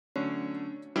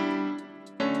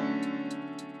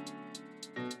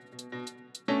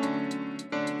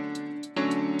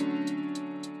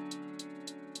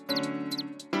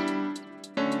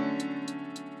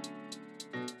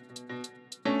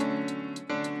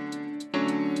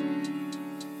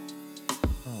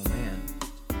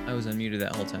was unmuted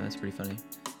that whole time. That's pretty funny.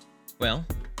 Well,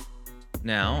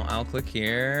 now I'll click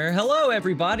here. Hello,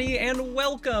 everybody, and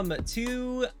welcome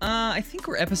to, I think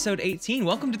we're episode 18.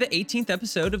 Welcome to the 18th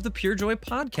episode of the Pure Joy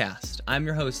podcast. I'm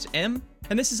your host, M,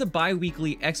 and this is a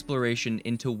bi-weekly exploration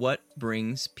into what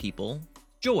brings people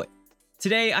joy.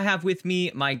 Today, I have with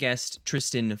me my guest,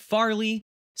 Tristen Farley.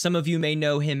 Some of you may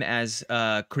know him as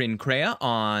Crin Crea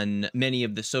on many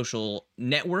of the social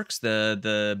networks, the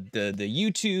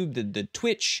YouTube, the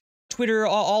Twitch, Twitter,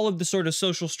 all of the sort of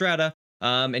social strata.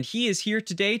 And he is here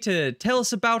today to tell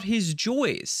us about his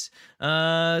joys.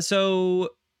 So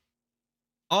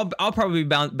I'll probably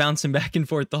be bouncing back and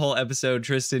forth the whole episode,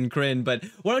 Tristen, Crin. But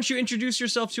why don't you introduce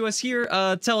yourself to us here?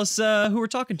 Tell us who we're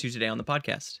talking to today on the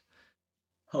podcast.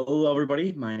 Hello,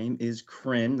 everybody. My name is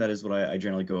Crin. That is what I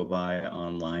generally go by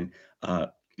online.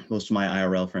 Most of my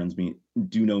IRL friends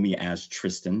do know me as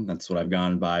Tristen. That's what I've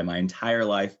gone by my entire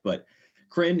life. But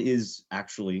Crin is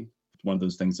actually one of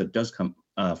those things that does come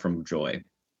from joy.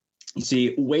 You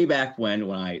see, way back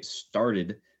when I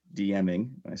started DMing,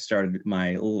 I started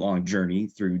my long journey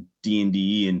through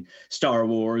D&D and Star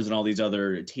Wars and all these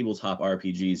other tabletop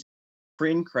RPGs,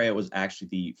 Crin Crea was actually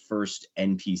the first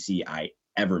NPC I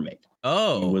ever made.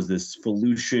 Oh. It was this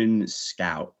Felucian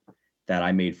scout that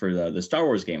I made for the Star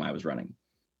Wars game I was running.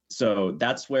 So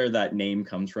that's where that name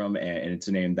comes from, and it's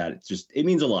a name that it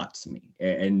means a lot to me.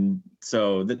 And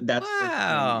so that's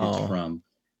where it's from,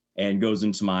 and goes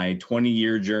into my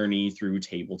 20-year journey through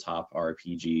tabletop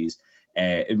RPGs.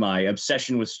 And my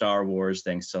obsession with Star Wars,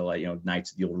 thanks to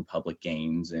Knights of the Old Republic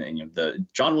games, and the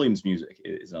John Williams music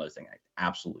is another thing I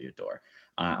absolutely adore.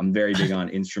 I'm very big on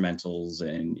instrumentals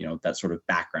and that sort of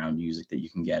background music that you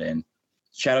can get in.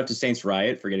 Shout out to Saints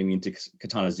Riot for getting me into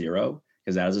Katana Zero,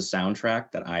 because that is a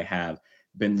soundtrack that I have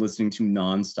been listening to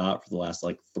nonstop for the last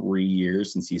 3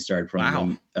 years since he started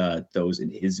promoting those in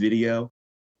his video.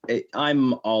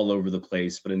 I'm all over the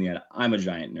place, but in the end, I'm a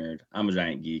giant nerd. I'm a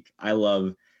giant geek. I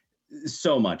love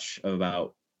so much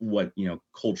about what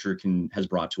culture has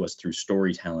brought to us through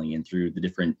storytelling and through the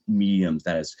different mediums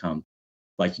that has come.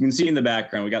 Like you can see in the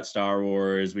background, we got Star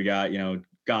Wars, we got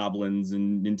goblins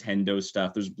and Nintendo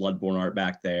stuff. There's Bloodborne art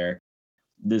back there.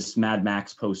 This Mad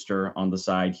Max poster on the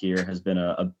side here has been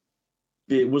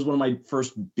it was one of my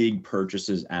first big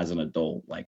purchases as an adult.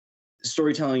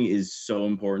 Storytelling is so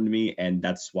important to me, and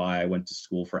that's why I went to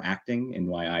school for acting and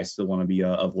why I still want to be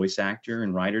a voice actor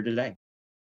and writer today.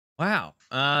 Wow.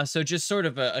 So just sort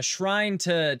of a shrine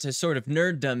to sort of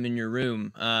nerddom in your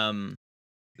room.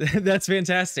 That's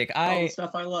fantastic. All the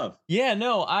stuff I love. Yeah,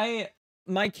 no,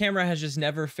 my camera has just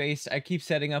never faced. I keep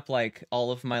setting up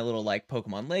all of my little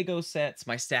Pokemon Lego sets,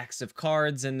 my stacks of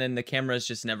cards, and then the camera is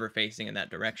just never facing in that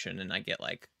direction, and I get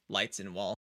lights in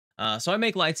wall. So I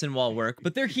make lights in wall work,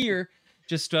 but they're here,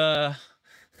 just off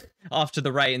to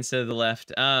the right instead of the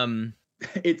left.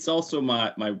 It's also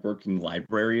my working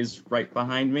library is right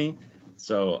behind me.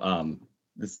 So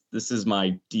this is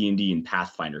my D&D and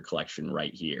Pathfinder collection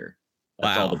right here.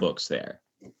 That's all the books there.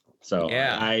 So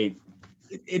yeah.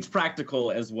 It's practical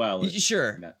as well.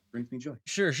 Sure. That brings me joy.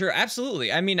 Sure.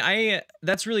 Absolutely. I mean,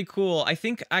 that's really cool. I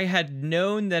think I had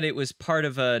known that it was part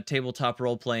of a tabletop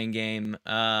role-playing game.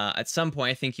 At some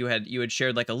point, I think you had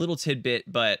shared a little tidbit,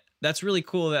 but that's really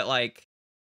cool that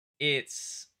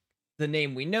it's the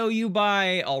name we know you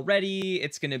by already.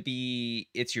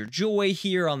 It's your joy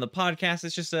here on the podcast.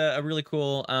 It's just a really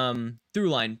cool through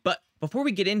line. But before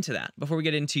we get into that, before we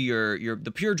get into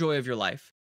the pure joy of your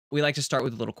life, we like to start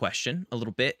with a little question, a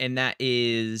little bit, and that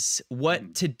is,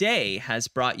 what today has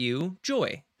brought you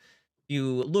joy?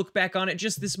 You look back on it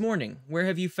just this morning. Where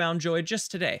have you found joy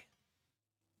just today?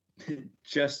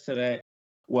 Just today.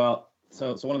 Well,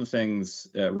 so one of the things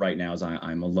right now is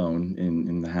I'm alone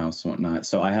in the house and whatnot.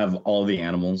 So I have all the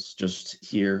animals just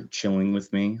here chilling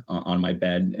with me on my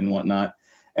bed and whatnot.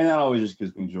 And that always just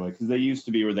gives me joy, because they used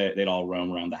to be where they'd all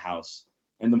roam around the house.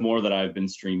 And the more that I've been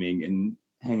streaming and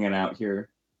hanging out here,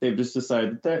 they've just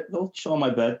decided that they'll chill on my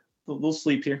bed. They'll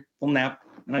sleep here. They'll nap.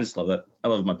 And I just love that. I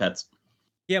love my pets.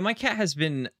 Yeah, my cat has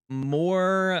been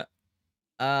more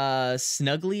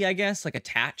snugly, I guess,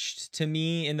 attached to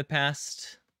me in the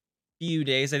past few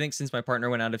days. I think since my partner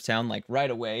went out of town,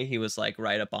 right away, he was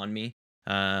right up on me.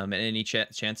 And any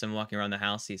chance I'm walking around the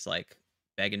house, he's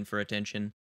begging for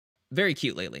attention. Very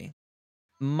cute lately.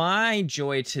 My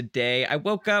joy today, I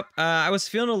woke up, I was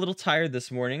feeling a little tired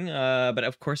this morning, but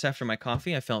of course after my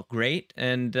coffee I felt great,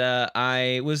 and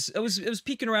I was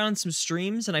peeking around some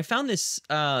streams, and I found this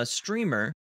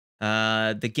streamer,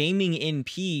 the Gaming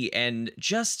NP, and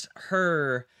just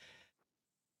her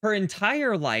her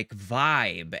entire like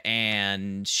vibe,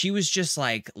 and she was just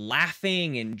like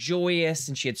laughing and joyous,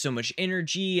 and she had so much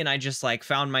energy, and I just like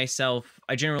found myself,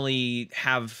 I generally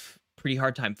have pretty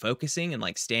hard time focusing and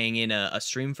like staying in a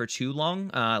stream for too long.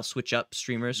 I'll switch up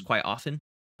streamers quite often.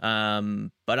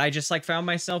 But I just like found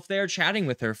myself there chatting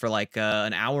with her for like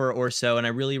an hour or so, and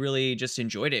I really just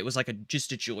enjoyed it. It was like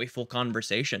just a joyful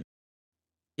conversation.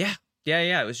 Yeah.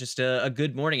 Yeah, it was just a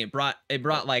good morning. It brought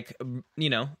like the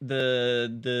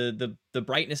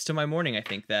brightness to my morning, I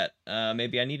think, that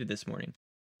maybe I needed this morning.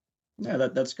 Yeah,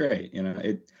 that's great.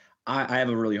 I have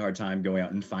a really hard time going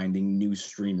out and finding new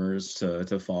streamers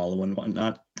to follow and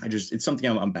whatnot. It's something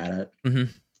I'm bad at.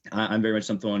 Mhm. I'm very much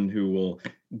someone who will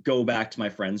go back to my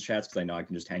friends' chats because I know I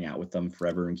can just hang out with them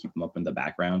forever and keep them up in the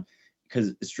background.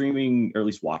 Because streaming, or at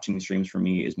least watching streams for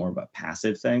me, is more of a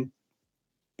passive thing.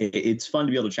 It's fun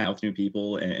to be able to chat with new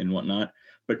people and whatnot,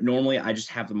 but normally I just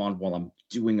have them on while I'm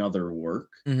doing other work.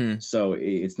 Mhm. So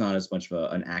it's not as much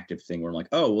of an active thing where I'm like,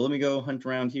 oh, well, let me go hunt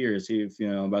around here, see if,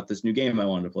 about this new game I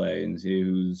wanted to play and see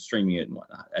who's streaming it and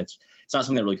whatnot. It's not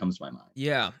something that really comes to my mind.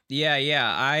 Yeah.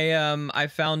 I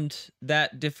found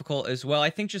that difficult as well. I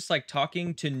think just like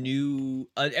talking to new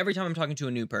every time I'm talking to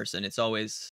a new person, it's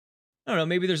always, I don't know,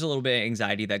 maybe there's a little bit of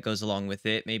anxiety that goes along with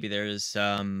it. Maybe there's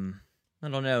I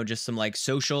don't know, just some like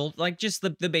social, like just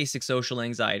the basic social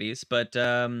anxieties. But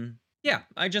yeah,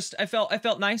 I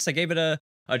felt nice. I gave it a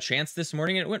chance this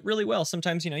morning, and it went really well.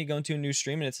 Sometimes, you go into a new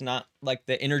stream and it's not like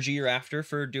the energy you're after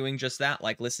for doing just that,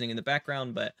 like listening in the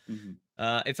background, but Mhm.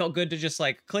 it felt good to just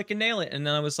like click and nail it, and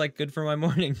then I was like good for my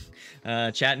morning.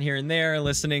 Chatting here and there,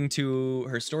 listening to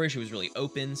her story. She was really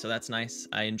open, so that's nice.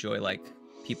 I enjoy like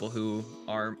people who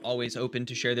are always open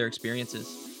to share their experiences.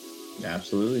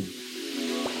 Absolutely.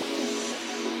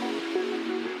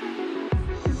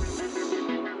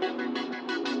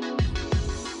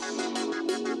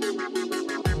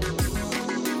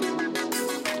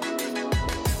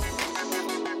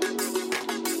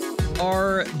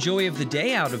 Our joy of the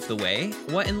day out of the way,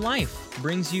 what in life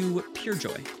brings you pure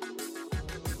joy?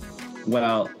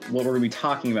 Well, what we're going to be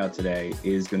talking about today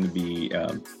is going to be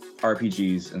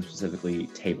RPGs, and specifically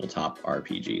tabletop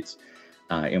RPGs.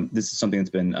 And this is something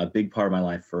that's been a big part of my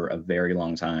life for a very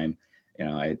long time.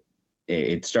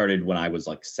 It started when I was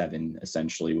like 7,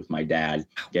 essentially, with my dad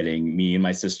getting me and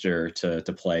my sister to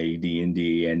play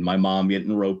D&D, and my mom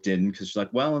getting roped in because she's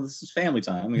like, well, this is family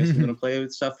time. I guess we're going to play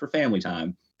stuff for family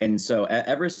time. And so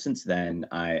ever since then,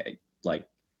 I've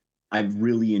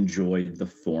really enjoyed the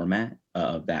format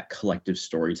of that collective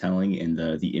storytelling and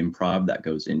the improv that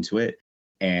goes into it.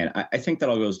 And I think that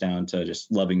all goes down to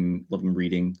just loving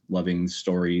reading, loving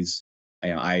stories.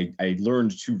 I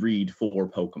learned to read for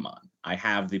Pokemon. I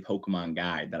have the Pokemon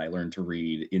guide that I learned to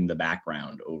read in the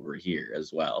background over here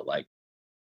as well. Like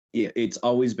it's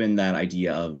always been that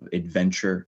idea of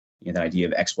adventure, that idea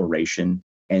of exploration,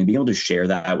 and being able to share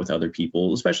that with other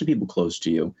people, especially people close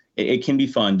to you. It can be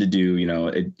fun to do,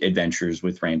 adventures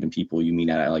with random people you meet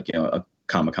at like, a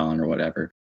Comic-Con or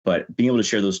whatever. But being able to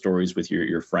share those stories with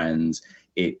your friends,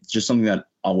 it's just something that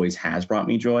always has brought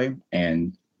me joy.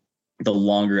 And the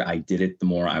longer I did it, the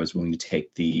more I was willing to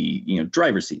take the,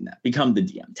 driver's seat in that, become the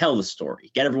DM, tell the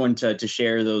story, get everyone to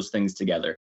share those things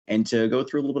together, and to go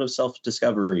through a little bit of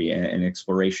self-discovery and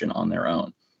exploration on their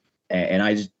own. And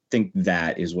I just think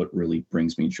that is what really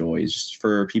brings me joy, is just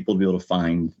for people to be able to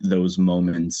find those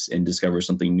moments and discover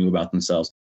something new about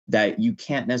themselves that you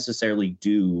can't necessarily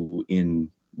do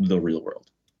in the real world.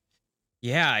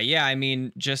 Yeah. I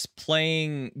mean, just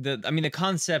playing the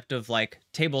concept of like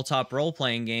tabletop role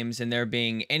playing games and there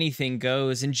being anything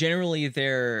goes, and generally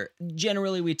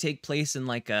we take place in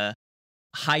like a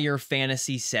higher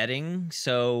fantasy setting.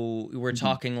 So we're Mhm.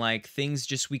 talking like things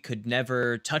just we could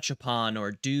never touch upon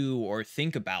or do or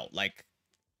think about, like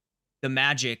the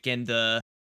magic and the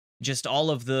just all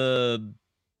of the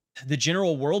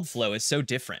general world flow is so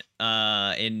different in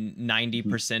Mhm.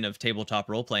 90% of tabletop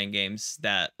role playing games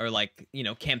that are like,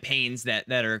 campaigns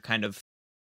that are kind of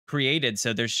created.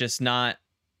 So there's just not,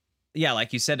 yeah,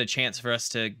 like you said, a chance for us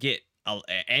to get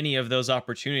any of those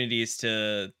opportunities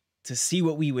to see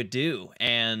what we would do.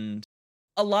 And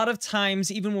a lot of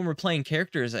times, even when we're playing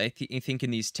characters, I think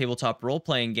in these tabletop role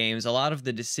playing games, a lot of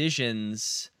the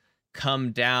decisions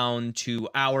come down to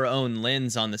our own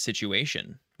lens on the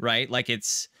situation, right? Like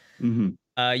it's Mhm.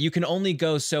 you can only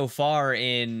go so far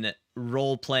in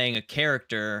role playing a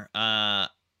character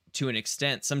to an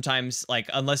extent. Sometimes, like,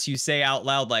 unless you say out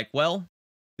loud, like, well,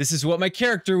 this is what my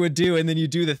character would do, and then you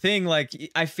do the thing. Like,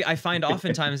 I find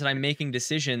oftentimes that I'm making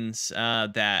decisions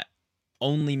that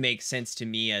only make sense to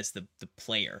me as the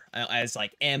player, as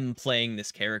like M playing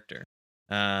this character.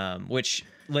 which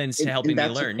lends to And helping me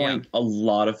that's a learn. Yeah. point a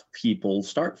lot of people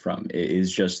start from,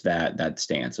 is just that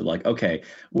stance of like, okay,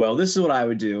 well, this is what I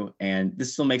would do, and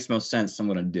this still makes most sense, so I'm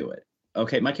going to do it.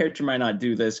 Okay, my character might not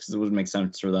do this because it wouldn't make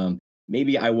sense for them.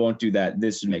 Maybe I won't do that.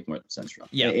 This would make more sense for them.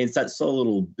 Yeah. It's that slow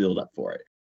little build up for it.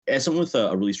 As someone with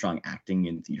a really strong acting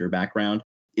and theater background,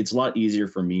 it's a lot easier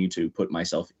for me to put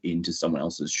myself into someone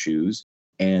else's shoes.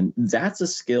 And that's a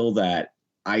skill that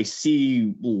I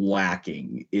see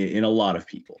lacking in a lot of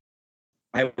people.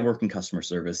 I work in customer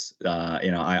service.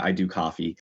 I do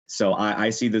coffee. So I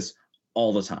see this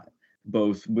all the time,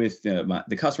 both with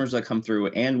the customers that come through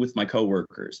and with my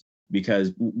coworkers,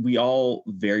 because we all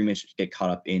very much get caught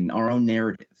up in our own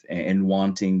narrative and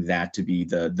wanting that to be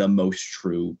the most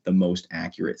true, the most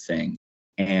accurate thing.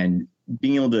 And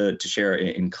being able to share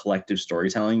in collective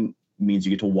storytelling means you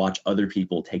get to watch other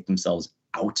people take themselves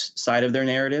outside of their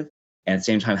narrative, and at the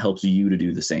same time helps you to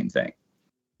do the same thing.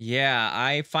 Yeah,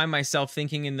 I find myself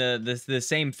thinking in the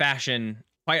same fashion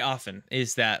quite often.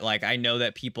 Is that like I know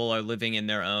that people are living in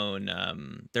their own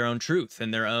truth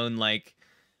and their own like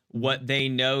what they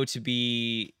know to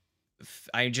be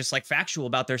I just like factual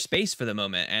about their space for the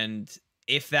moment. And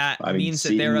if that I mean, means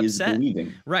that they're seeing is upset,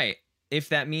 believing. right? If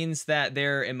that means that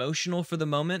they're emotional for the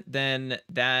moment, then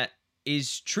that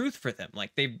is truth for them.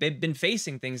 Like they've been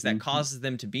facing things that Mhm. causes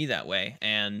them to be that way.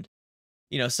 And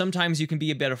sometimes you can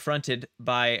be a bit affronted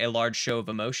by a large show of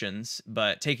emotions,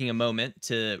 but taking a moment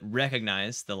to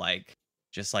recognize the like,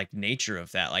 just like nature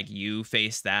of that, like you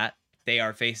face that, they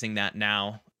are facing that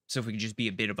now. So if we could just be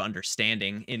a bit of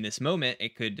understanding in this moment,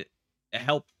 it could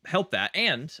help that.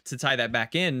 And to tie that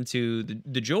back into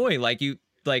the joy, like you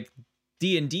like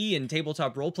D&D and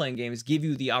tabletop role playing games give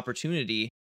you the opportunity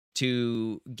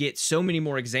to get so many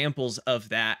more examples of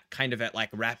that kind of at like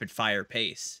rapid fire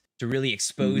pace to really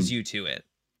expose Mhm. you to it.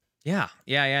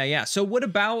 Yeah. So what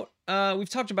about we've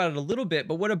talked about it a little bit,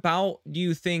 but what about do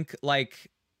you think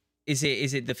like is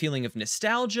it the feeling of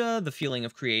nostalgia, the feeling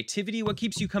of creativity? What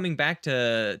keeps you coming back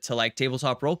to like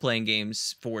tabletop role playing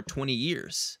games for 20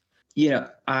 years? Yeah,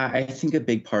 I think a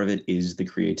big part of it is the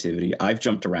creativity. I've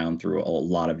jumped around through a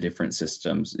lot of different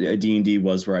systems. D&D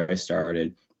was where I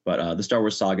started, but the Star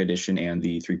Wars Saga Edition and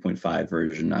the 3.5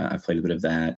 version, I've played a bit of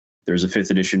that. There's a 5th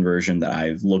edition version that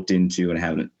I've looked into and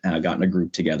haven't gotten a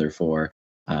group together for.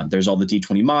 There's all the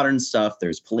D20 modern stuff.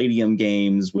 There's Palladium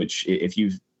games, which if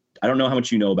you've I don't know how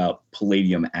much you know about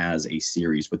Palladium as a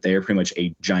series, but they are pretty much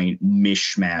a giant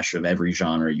mishmash of every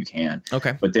genre you can.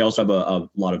 Okay. But they also have a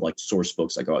lot of like source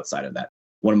books that go outside of that.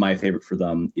 One of my favorite for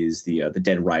them is the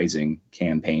Dead Rising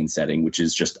campaign setting, which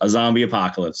is just a zombie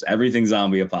apocalypse. Everything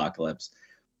zombie apocalypse.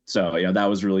 So that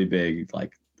was really big,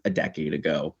 like a decade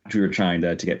ago. We were trying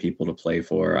to get people to play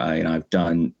for. I've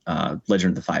done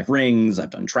Legend of the Five Rings. I've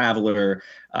done Traveler.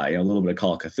 A little bit of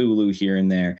Call of Cthulhu here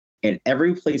and there. And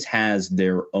every place has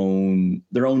their own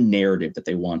narrative that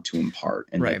they want to impart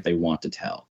and Right. that they want to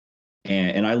tell.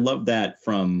 And I love that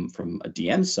from a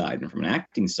DM side and from an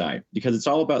acting side, because it's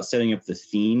all about setting up the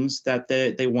themes that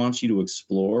they want you to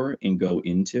explore and go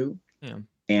into. Yeah.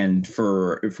 And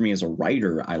for me as a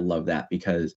writer, I love that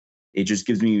because it just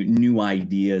gives me new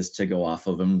ideas to go off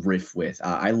of and riff with.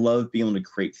 I love being able to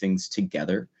create things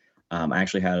together. I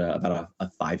actually had about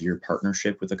a 5-year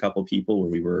partnership with a couple people where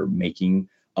we were making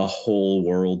a whole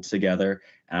world together.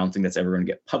 I don't think that's ever going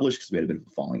to get published because we had a bit of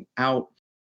a falling out.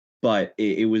 But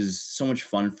it was so much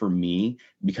fun for me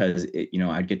because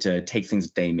I'd get to take things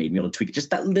that they made, be able to tweak it just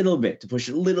that little bit to push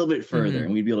it a little bit further,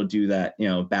 and we'd be able to do that,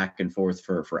 back and forth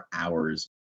for hours.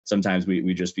 Sometimes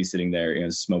we'd just be sitting there,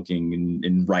 smoking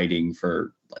and writing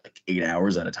for like 8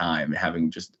 hours at a time, and having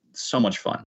just so much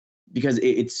fun because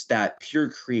it's that pure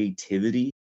creativity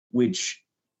which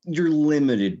you're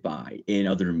limited by in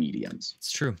other mediums.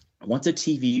 It's true. Once a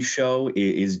TV show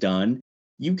is done,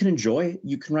 you can enjoy it.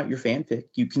 You can write your fanfic.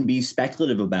 You can be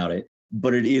speculative about it,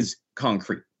 but it is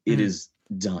concrete. It is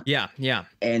done. Yeah.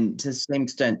 And to the same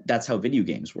extent, that's how video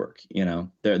games work. There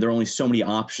are only so many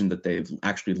options that they've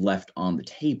actually left on the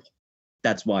table.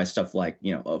 That's why stuff like,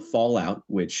 Fallout,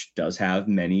 which does have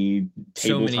many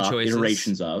tabletop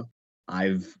iterations of.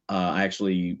 I've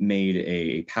actually made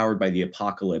a Powered by the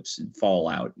Apocalypse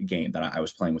Fallout game that I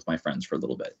was playing with my friends for a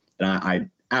little bit. And I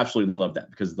absolutely love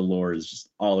that because the lore is just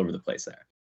all over the place there.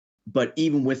 But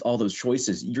even with all those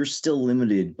choices, you're still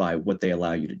limited by what they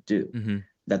allow you to do.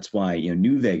 That's why,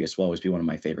 New Vegas will always be one of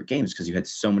my favorite games because you had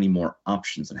so many more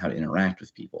options on how to interact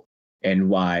with people. And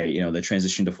why, the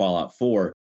transition to Fallout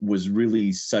 4 was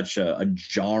really such a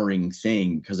jarring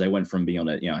thing because I went from being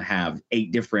able to, have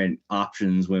 8 different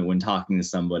options when talking to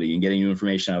somebody and getting new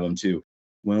information out of them to,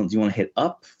 well, do you want to hit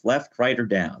up, left, right, or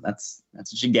down? That's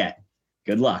what you get.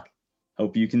 Good luck.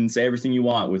 Hope you can say everything you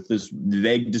want with this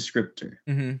vague descriptor.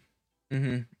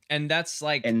 And that's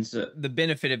like And so, the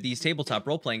benefit of these tabletop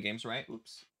role-playing games, right?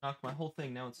 Oops, knocked my whole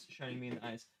thing. Now it's shining me in the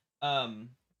eyes.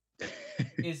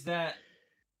 Is that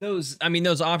those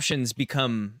options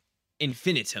become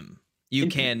infinitum. You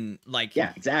can like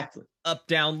yeah, exactly. up,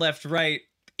 down, left, right,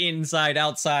 inside,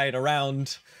 outside,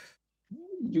 around.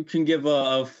 You can give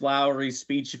a flowery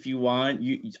speech if you want.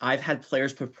 I've had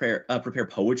players prepare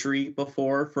poetry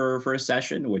before for a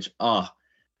session, which I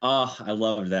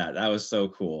loved that. That was so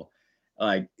cool.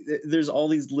 Like there's all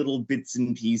these little bits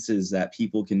and pieces that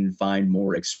people can find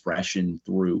more expression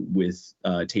through with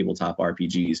tabletop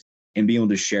RPGs, and be able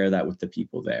to share that with the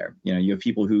people there. You know, you have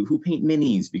people who paint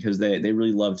minis because they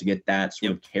really love to get that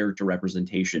sort of character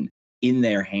representation in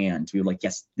their hand to be like,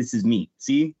 yes, this is me.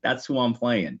 See, that's who I'm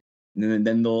playing. And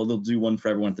then they'll do one for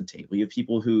everyone at the table. You have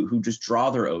people who just draw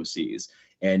their OCs,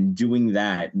 and doing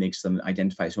that makes them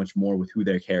identify so much more with who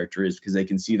their character is, because they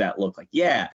can see that look like,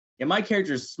 yeah, my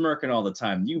character is smirking all the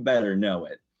time. You better know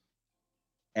it.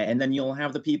 And then you'll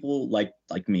have the people like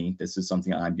me. This is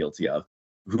something I'm guilty of,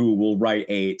 who will write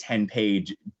a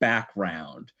 10-page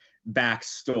background,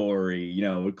 backstory, you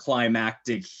know,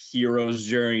 climactic hero's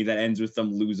journey that ends with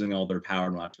them losing all their power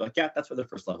and whatnot. Like, yeah, that's for their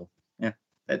first level. Yeah,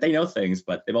 they know things,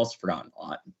 but they've also forgotten a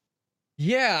lot.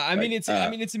 Yeah, I mean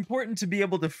it's important to be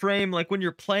able to frame, like when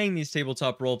you're playing these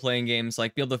tabletop role-playing games,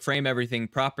 like be able to frame everything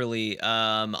properly,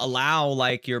 allow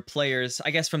like your players,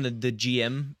 I guess from the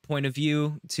GM point of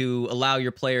view, to allow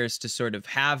your players to sort of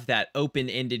have that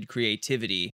open-ended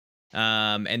creativity,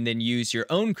 and then use your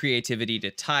own creativity to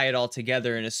tie it all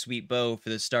together in a sweet bow for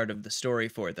the start of the story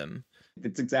for them.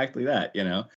 It's exactly that, you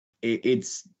know.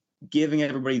 It's giving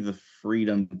everybody the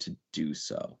freedom to do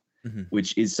so,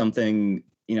 which is something,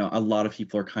 you know, a lot of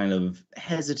people are kind of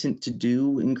hesitant to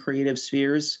do in creative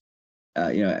spheres.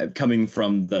 You know, coming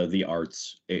from the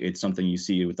arts, it's something you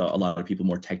see with a lot of people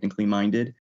more technically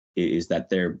minded, is that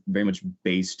they're very much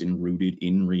based and rooted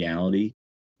in reality.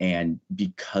 And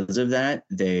because of that,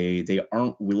 they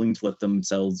aren't willing to let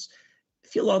themselves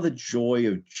feel a lot of the joy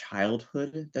of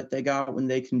childhood that they got when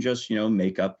they can just, you know,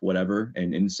 make up whatever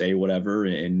and say whatever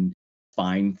and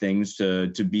find things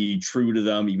to be true to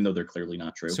them, even though they're clearly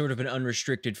not true. Sort of an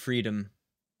unrestricted freedom.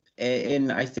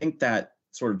 And I think that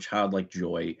sort of childlike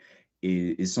joy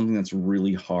is something that's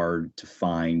really hard to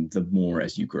find the more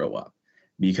as you grow up,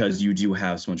 because you do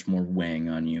have so much more weighing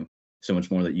on you, so much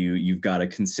more that you've got to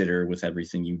consider with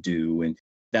everything you do. And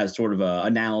that sort of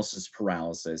analysis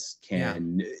paralysis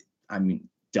can, I mean,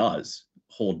 does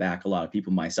hold back a lot of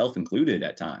people, myself included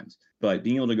at times. But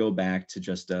being able to go back to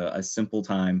just a simple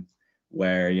time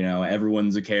where, you know,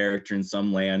 everyone's a character in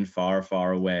some land far,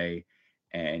 far away,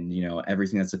 and, you know,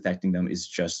 everything that's affecting them is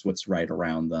just what's right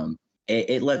around them.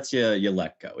 It lets you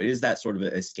let go. It is that sort of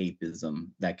escapism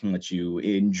that can let you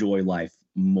enjoy life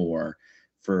more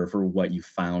for what you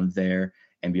found there,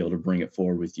 and be able to bring it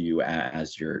forward with you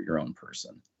as your own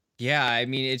person. Yeah, I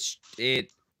mean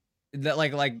that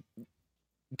like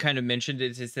kind of mentioned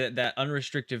it, is that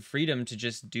unrestricted freedom to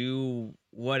just do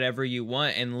whatever you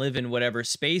want and live in whatever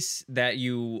space that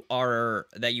you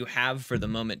have for the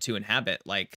moment to inhabit.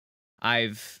 Like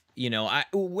I've, you know,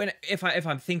 if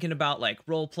I'm thinking about like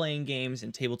role-playing games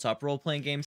and tabletop role-playing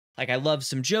games, like I love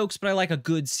some jokes, but I like a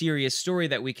good serious story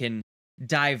that we can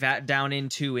dive down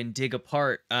into and dig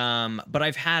apart. But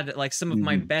I've had like some of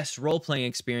my best role-playing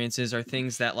experiences are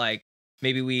things that like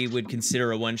maybe we would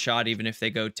consider a one shot, even if they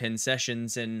go 10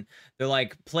 sessions, and they're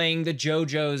like playing the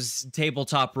JoJo's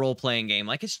tabletop role playing game.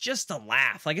 Like it's just a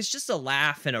laugh. Like it's just a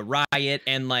laugh and a riot.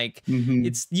 And like,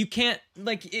 it's, you can't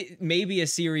like, it may be a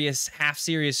serious, half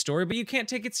serious story, but you can't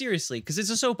take it seriously because it's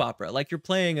a soap opera. Like you're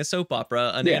playing a soap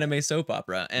opera, an anime soap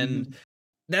opera. And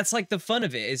that's like the fun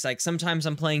of it, is like sometimes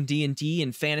I'm playing D&D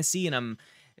and fantasy and I'm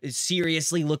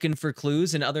seriously looking for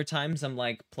clues, and other times I'm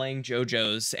like playing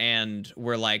JoJo's and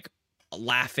we're like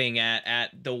laughing at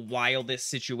the wildest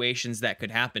situations that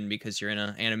could happen because you're in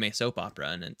an anime soap opera.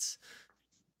 And it's,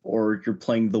 or you're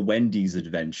playing the Wendy's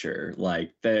adventure.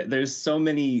 Like there's so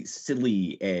many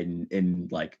silly and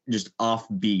like just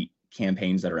offbeat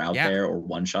campaigns that are out there, or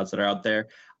one shots that are out there.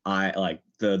 I like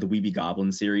the Weeby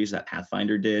Goblin series that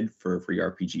Pathfinder did for Free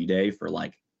RPG Day for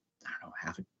like, I don't know,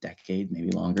 half a decade,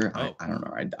 maybe longer. I don't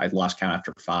know. I lost count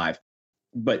after 5.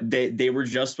 But they were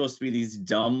just supposed to be these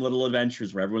dumb little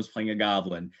adventures where everyone's playing a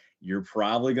goblin. You're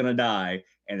probably gonna die,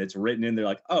 and it's written in there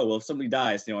like, oh well, if somebody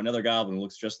dies, you know, another goblin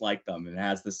looks just like them and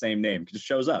has the same name. It just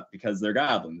shows up because they're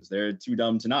goblins. They're too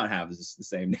dumb to not have the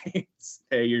same names.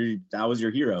 Hey, that was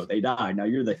your hero. They died. Now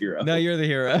you're the hero. Now you're the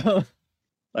hero.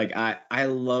 Like I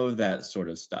love that sort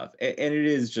of stuff, and it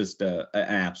is just an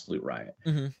absolute riot.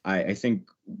 Hmm. I think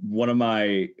one of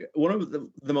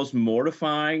the most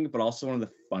mortifying, but also one of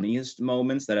the funniest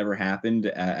moments that ever happened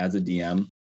as a DM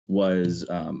was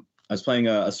I was playing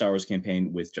a Star Wars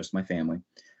campaign with just my family,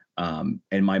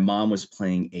 and my mom was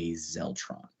playing a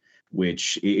Zeltron,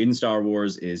 which in Star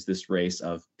Wars is this race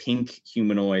of pink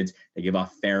humanoids. They give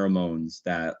off pheromones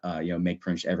that make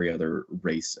pretty much every other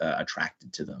race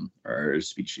attracted to them or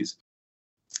species.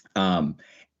 Um,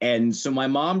 and so my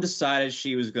mom decided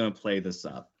she was going to play this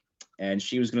up, and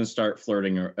she was going to start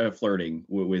flirting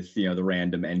with the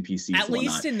random NPCs At and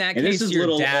least whatnot. in that And this case, is your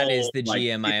little dad is old the like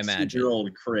GM, I imagine.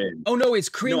 15-year-old Crin. Oh no, is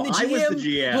Crin No, the I GM? was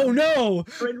the GM. Oh no!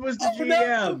 Crin was the Oh no!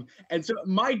 GM. And so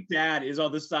my dad is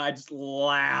on the side just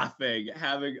laughing,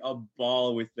 having a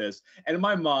ball with this. And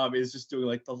my mom is just doing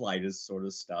like the lightest sort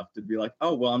of stuff to be like,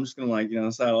 oh, well, I'm just going to like,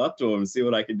 saddle up to him and see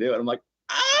what I can do. And I'm like,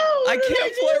 oh, I what did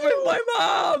can't flirt with I my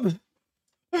mom. do?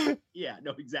 Yeah,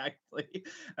 no, exactly.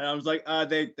 And I was like,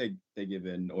 they give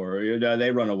in, or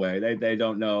they run away. They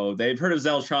don't know. They've heard of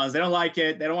Zeltrons. They don't like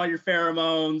it. They don't want your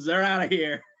pheromones. They're out of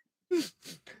here.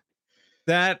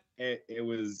 That It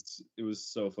was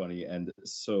so funny and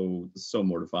so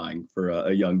mortifying for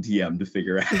a young DM to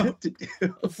figure out to do.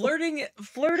 flirting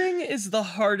is the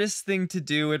hardest thing to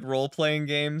do at role-playing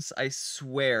games, I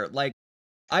swear. Like,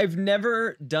 I've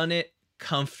never done it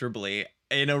comfortably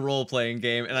in a role-playing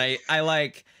game, and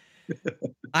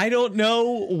I don't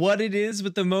know what it is,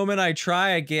 but the moment I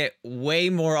try, I get way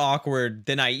more awkward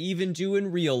than I even do in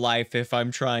real life if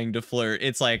I'm trying to flirt.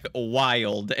 It's like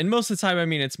wild. And most of the time, I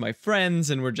mean, it's my friends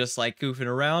and we're just like goofing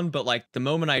around, but like the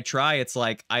moment I try, it's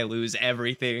like I lose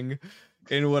everything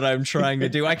in what I'm trying to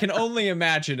do. I can only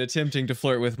imagine attempting to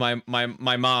flirt with my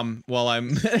mom while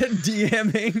I'm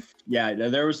DMing. Yeah,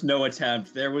 there was no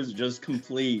attempt. There was just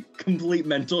complete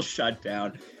mental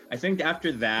shutdown. I think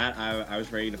after that, I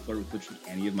was ready to flirt with literally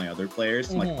any of my other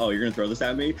players. I'm like, oh, you're gonna throw this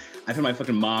at me? I had my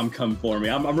fucking mom come for me.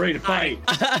 I'm ready to fight.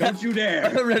 Don't you dare.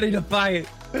 I'm ready to fight.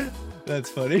 That's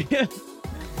funny.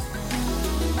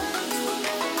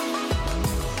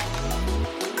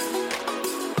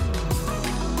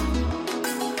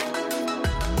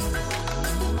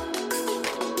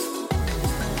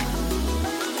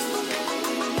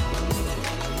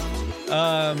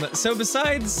 So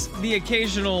besides the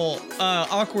occasional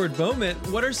awkward moment,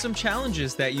 what are some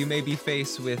challenges that you may be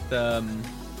faced with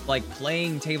like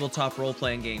playing tabletop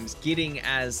role-playing games, getting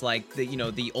as like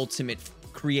the ultimate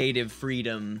creative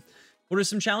freedom? What are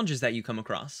some challenges that you come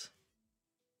across?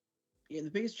 Yeah, the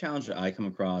biggest challenge that I come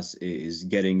across is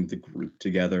getting the group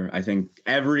together. I think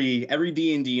every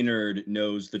D&D nerd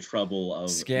knows the trouble of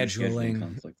scheduling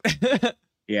conflict.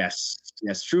 Yes,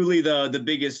 truly the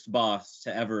biggest boss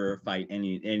to ever fight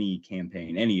any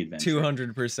campaign, any adventure.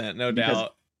 200%, no Because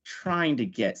doubt. trying to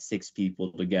get 6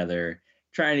 people together,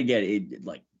 trying to get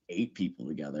like 8 people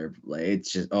together, like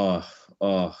it's just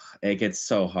it gets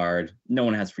so hard. No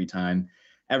one has free time.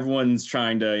 Everyone's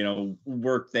trying to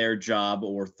work their job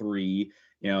or 3,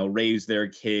 raise their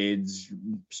kids,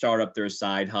 start up their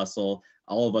side hustle.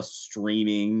 All of us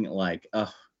streaming, like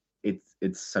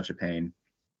it's such a pain.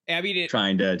 I mean,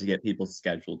 Trying to get people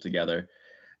scheduled together.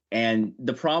 And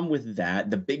the problem with that,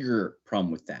 the bigger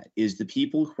problem with that, is the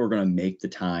people who are going to make the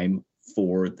time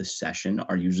for the session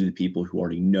are usually the people who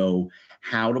already know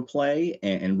how to play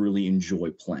and really enjoy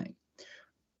playing.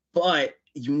 But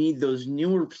you need those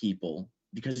newer people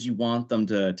because you want them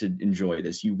to enjoy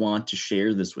this. You want to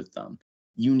share this with them.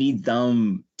 You need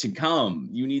them to come.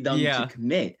 You need them to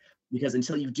commit. Because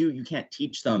until you do, you can't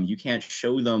teach them. You can't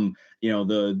show them,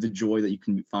 the joy that you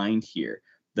can find here,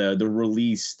 the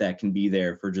release that can be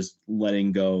there for just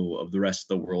letting go of the rest of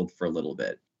the world for a little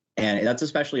bit. And that's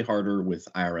especially harder with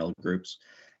IRL groups.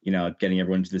 Getting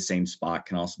everyone to the same spot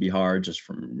can also be hard, just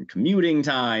from commuting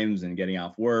times and getting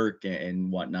off work and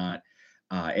whatnot.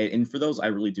 And for those, I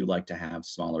really do like to have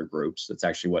smaller groups. That's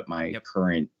actually what my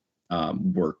current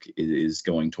work is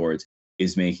going towards,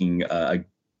 is making a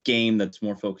game that's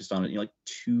more focused on like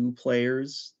 2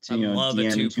 players to love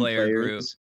DM a 2-player group.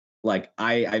 Like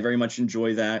I very much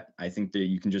enjoy that. I think that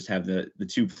you can just have the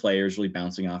 2 players really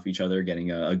bouncing off each other,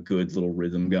 getting a good little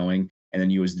rhythm going, and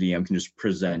then you as the DM can just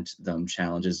present them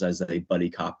challenges as they buddy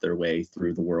cop their way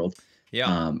through the world.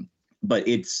 But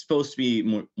it's supposed to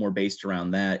be more based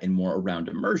around that and more around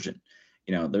immersion.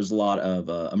 There's a lot of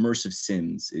immersive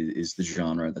sims is the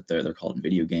genre that they're called in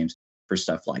video games, for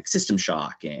stuff like System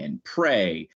Shock and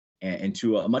Prey, and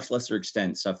to a much lesser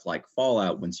extent, stuff like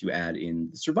Fallout once you add in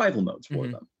the survival modes for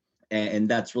them. And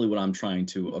that's really what I'm trying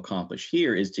to accomplish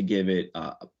here, is to give it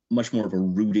much more of a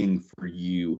rooting for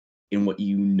you in what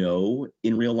you know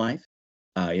in real life,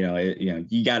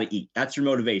 You got to eat. That's your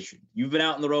motivation. You've been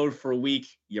out on the road for a week.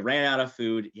 You ran out of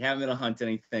food. You haven't been to hunt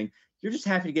anything. You're just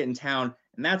happy to get in town,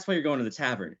 and that's why you're going to the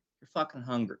tavern. You're fucking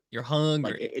hungry. You're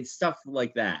hungry. Like it's stuff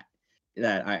like that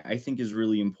I think is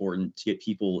really important to get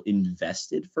people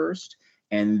invested first,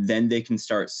 and then they can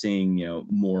start seeing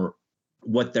more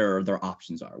what their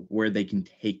options are, where they can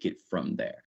take it from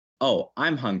there. Oh,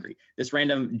 I'm hungry. This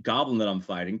random goblin that I'm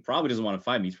fighting probably doesn't want to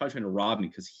fight me. He's probably trying to rob me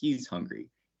because he's hungry.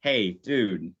 Hey,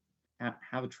 dude,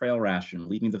 have a trail ration.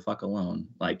 Leave me the fuck alone.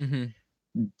 Like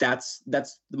that's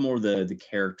the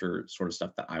character sort of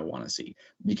stuff that I want to see,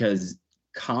 because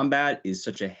combat is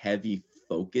such a heavy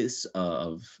focus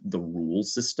of the rule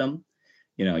system.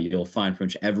 You'll find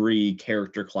pretty much every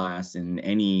character class in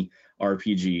any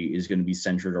RPG is going to be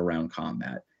centered around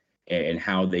combat and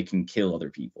how they can kill other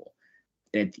people.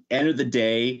 And at the end of the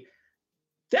day,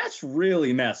 that's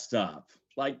really messed up.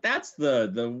 Like that's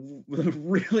the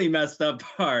really messed up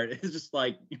part. It's just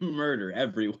like murder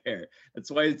everywhere.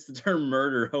 That's why it's the term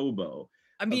murder hobo.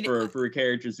 I mean, for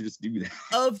characters who just do that.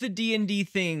 Of the D&D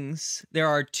things, there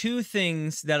are two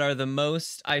things that are the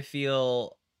most, I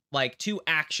feel, like two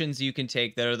actions you can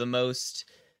take that are the most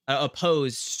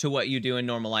opposed to what you do in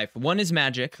normal life. One is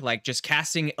magic, like just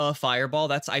casting a fireball.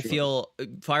 That's, I feel,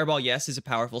 fireball, yes, is a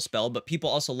powerful spell, but people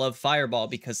also love fireball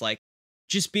because, like,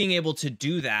 just being able to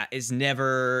do that is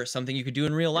never something you could do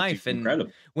in real life.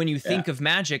 And when you think of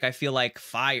magic, I feel like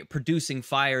producing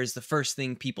fire is the first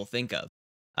thing people think of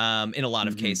in a lot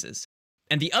of cases.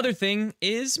 And the other thing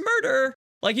is murder.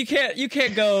 Like you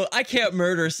can't go, I can't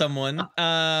murder someone.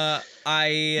 Wouldn't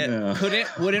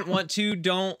want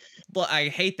to, well, I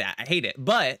hate that. I hate it.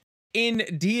 But in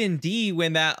D&D,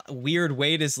 when that weird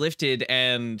weight is lifted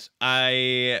and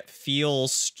I feel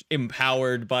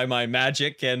empowered by my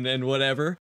magic and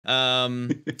whatever,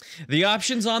 the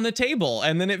option's on the table.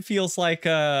 And then it feels like,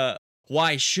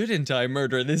 why shouldn't I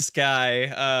murder this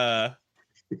guy?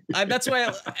 That's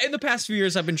why in the past few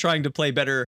years, I've been trying to play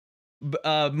better,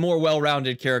 more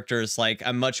well-rounded characters. Like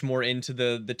I'm much more into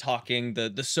the talking,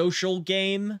 the social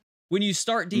game. When you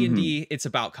start D&D, it's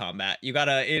about combat. You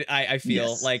gotta, I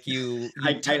feel like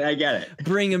I get it.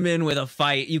 Bring them in with a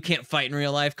fight. You can't fight in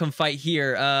real life. Come fight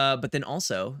here. But then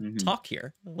also talk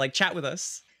here, like chat with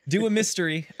us. Do a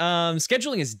mystery.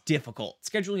 Scheduling is difficult.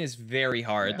 Scheduling is very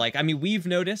hard. Yeah. Like, I mean, we've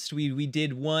noticed we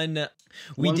did one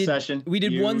session. We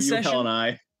did one session. And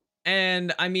I.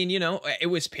 And I mean, it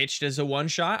was pitched as a one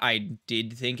shot. I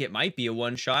did think it might be a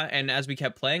one shot. And as we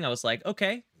kept playing, I was like,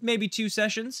 okay, maybe 2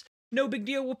 sessions. No big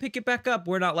deal. We'll pick it back up.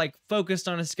 We're not like focused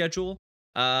on a schedule.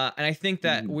 And I think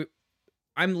that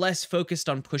I'm less focused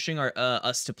on pushing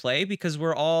us to play because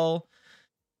we're all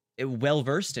well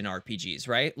versed in RPGs,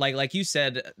 right? Like you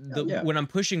said, when I'm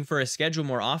pushing for a schedule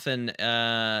more often,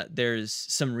 there's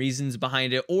some reasons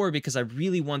behind it, or because I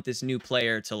really want this new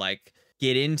player to like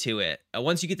get into it.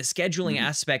 Once you get the scheduling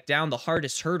aspect down, the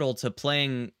hardest hurdle to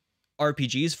playing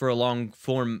RPGs for a long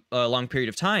period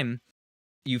of time,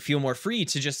 you feel more free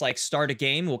to just like start a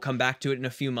game. We'll come back to it in a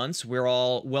few months. We're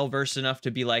all well versed enough to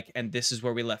be like, and this is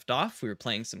where we left off. We were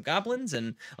playing some goblins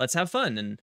and let's have fun.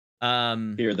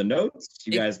 And here are the notes.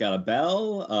 You guys got a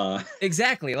bell.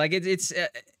 Exactly. Like it's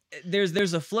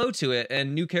there's a flow to it,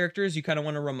 and new characters you kind of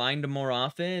want to remind them more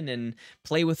often and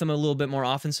play with them a little bit more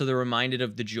often so they're reminded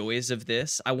of the joys of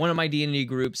this. One of my D&D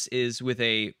groups is with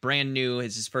a brand new,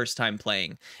 it's his first time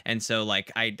playing, and so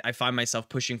like I find myself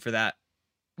pushing for that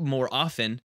more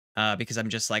often because I'm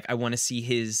just like, I want to see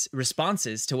his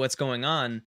responses to what's going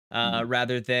on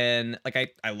rather than like,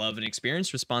 I love an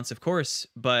experienced response, of course,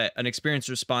 but an experienced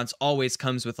response always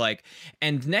comes with like,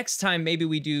 and next time maybe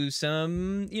we do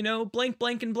some, blank,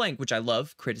 blank, and blank, which I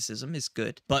love. Criticism is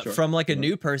good, but from like a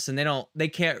new person, they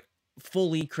can't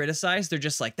fully criticize. They're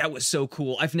just like, that was so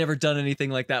cool. I've never done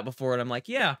anything like that before. And I'm like,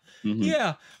 yeah,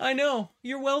 I know.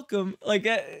 You're welcome. Like,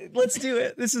 let's do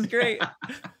it. This is great.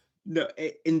 No,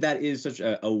 and that is such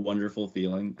a wonderful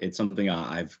feeling. It's something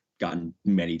I've gotten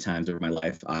many times over my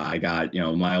life. I got,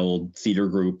 my old theater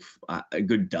group, a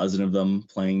good dozen of them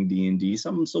playing D&D.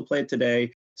 Some of them still play it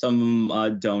today.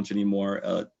 Some don't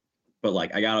anymore. But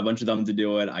like, I got a bunch of them to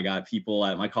do it. I got people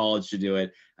at my college to do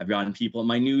it. I've gotten people at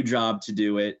my new job to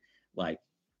do it. Like,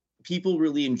 people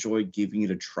really enjoy giving it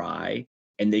a try,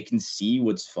 and they can see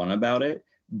what's fun about it.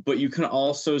 But you can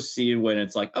also see when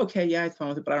it's like, okay, yeah, I had fun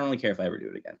with it, but I don't really care if I ever do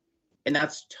it again. And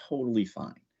that's totally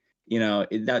fine.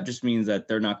 That just means that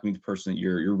they're not going to be the person that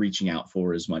you're reaching out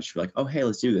for as much. You're like, oh, hey,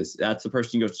 let's do this. That's the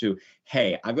person you go to,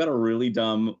 hey, I've got a really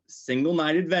dumb single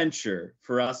night adventure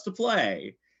for us to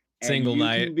play. Single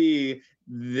night. You can be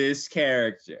this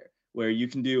character where you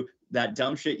can do that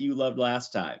dumb shit you loved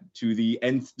last time to the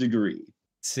nth degree.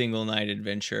 Single night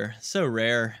adventure. So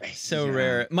rare. So Yeah,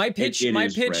 rare. My pitch, it my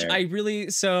is pitch, rare. I really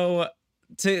so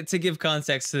to give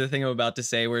context to the thing I'm about to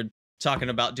say, we're talking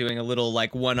about doing a little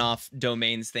like one-off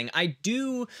domains thing. I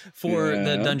do for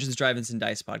the Yeah. Dungeons, Drive-ins, and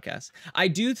Dice podcast. I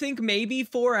do think maybe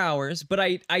 4 hours, but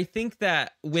I think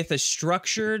that with a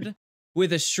structured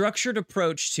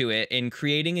approach to it in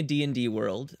creating a D&D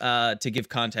world, to give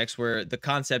context, where the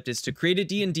concept is to create a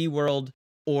D&D world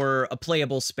or a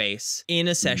playable space in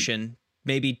a Mhm. session,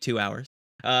 maybe 2 hours,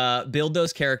 build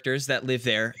those characters that live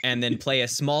there, and then play a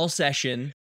small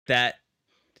session that,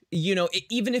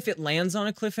 even if it lands on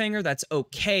a cliffhanger, that's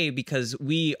okay, because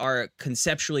we are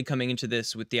conceptually coming into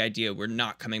this with the idea we're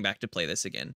not coming back to play this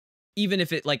again. Even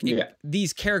if Yeah.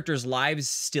 these characters' lives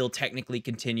still technically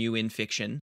continue in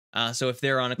fiction. So if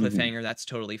they're on a Mhm. cliffhanger, that's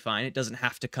totally fine. It doesn't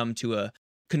have to come to a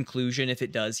conclusion. If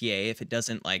it does, yay. If it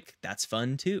doesn't, like, that's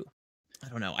fun too. I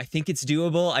don't know. I think it's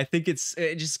doable. I think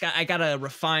I gotta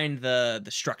refine the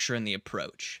structure and the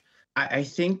approach. I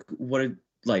think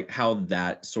how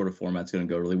that sort of format's going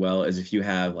to go really well is if you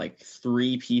have like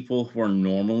three people who are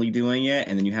normally doing it,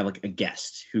 and then you have like a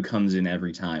guest who comes in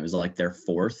every time is like their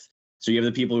fourth. So you have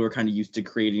the people who are kind of used to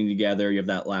creating together. You have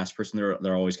that last person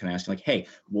they're always kind of asking like, "Hey,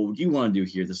 what would you want to do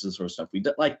here? This is the sort of stuff we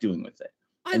like doing with it."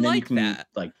 I And then you like can that.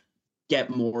 like get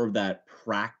more of that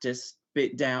practice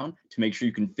bit down to make sure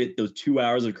you can fit those 2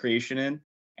 hours of creation in,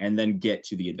 and then get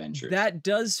to the adventures. That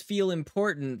does feel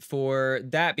important for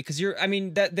that, because I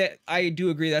mean, that I do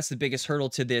agree that's the biggest hurdle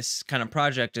to this kind of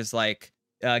project, is like,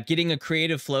 getting a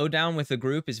creative flow down with a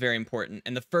group is very important.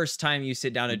 And the first time you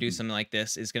sit down to do Mhm. something like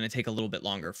this is going to take a little bit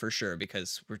longer for sure,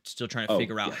 because we're still trying to Oh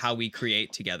figure out how yes. we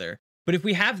create together. But if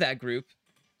we have that group,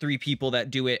 three people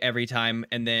that do it every time,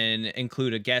 and then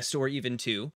include a guest or even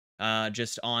two,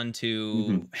 just on to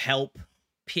Mhm. help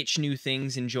pitch new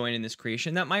things and join in this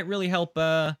creation, that might really help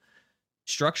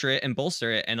structure it and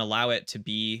bolster it and allow it to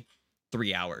be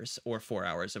 3 hours or 4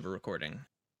 hours of a recording.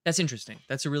 That's interesting.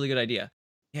 That's a really good idea.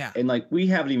 Yeah. And like we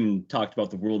haven't even talked about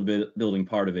the building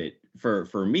part of it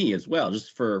for me as well.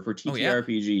 Just for Oh yeah.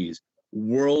 TTRPGs,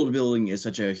 world building is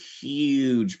such a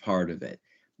huge part of it.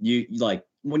 Like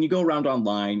when you go around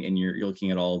online and you're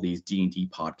looking at all these D&D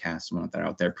podcasts and whatnot that are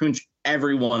out there, pretty much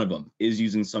every one of them is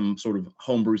using some sort of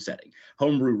homebrew setting,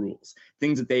 homebrew rules,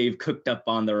 things that they've cooked up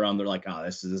on their own. They're like, oh,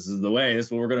 this is the way. This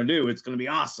is what we're gonna do. It's gonna be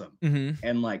awesome. Mm-hmm.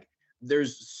 And like,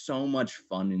 there's so much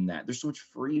fun in that. There's so much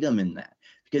freedom in that,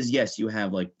 because yes, you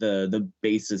have like the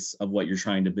basis of what you're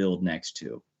trying to build next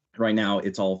to. Right now,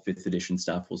 it's all fifth edition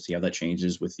stuff. We'll see how that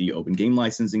changes with the open game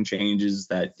licensing changes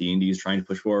that D&D is trying to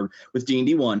push forward with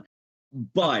D&D one.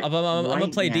 But I'm gonna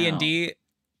right play now, D&D.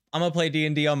 I'm gonna play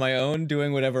D&D on my own,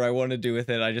 doing whatever I want to do with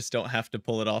it. I just don't have to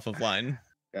pull it off of line.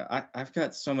 I've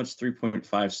got so much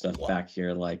 3.5 stuff What? back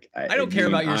here. Like, I I don't care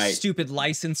mean, about your stupid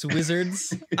license,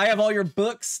 wizards. I have all your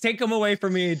books. Take them away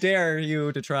from me. Dare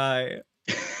you to try.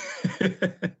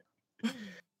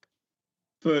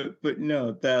 but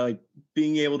no, that like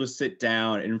being able to sit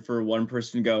down and for one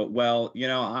person to go, well,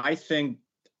 I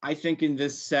think in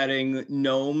this setting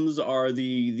gnomes are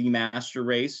the master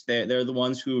race. They're the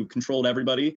ones who have controlled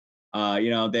everybody.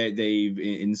 They've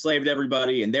enslaved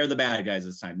everybody, and they're the bad guys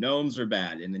this time. Gnomes are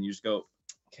bad. And then you just go,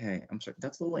 okay, I'm sorry,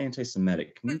 that's a little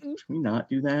anti-Semitic. Can we not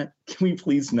do that? Can we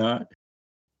please not?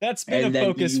 That's been a And then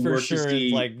focus you for work to sure, is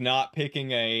see, like not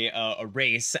picking a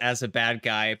race as a bad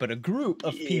guy, but a group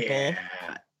of people.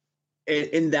 yeah.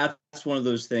 And that's one of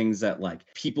those things that like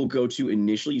people go to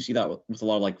initially. You see that with a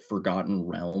lot of like Forgotten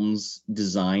Realms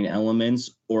design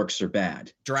elements. Orcs are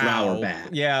bad, drow are Drow.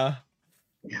 bad. Yeah.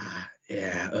 Yeah,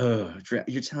 yeah.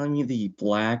 You're telling me the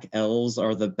black elves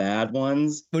are the bad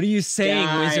ones? What are you saying,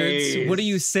 wizards? What are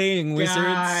you Guys, saying, wizards?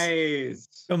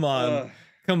 guys. Come on.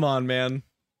 Come on, man.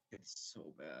 It's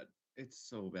so bad. It's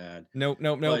so bad. Nope,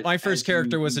 nope, nope. But My first as you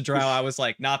character was a you drow. push I was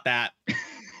like, not that.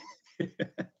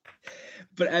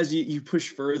 but as you push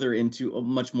further into a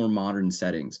much more modern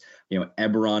settings,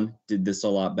 Eberron did this a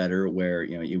lot better, where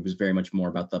it was very much more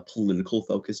about the political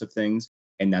focus of things,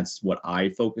 and that's what I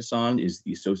focus on, is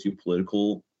the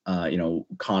socio-political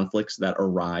conflicts that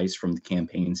arise from the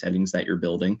campaign settings that you're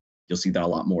building. You'll see that a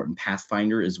lot more in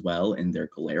Pathfinder as well, in their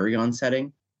Galarion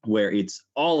setting, where it's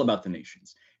all about the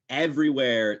nations.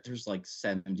 Everywhere there's like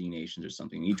 70 nations or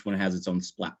something. Each one has its own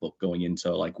splat book going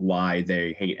into like why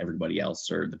they hate everybody else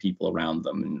or the people around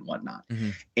them and whatnot.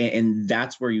 Mm-hmm. And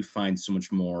that's where you find so much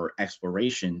more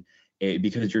exploration,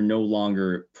 because you're no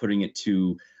longer putting it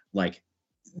to like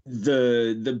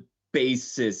the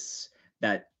basis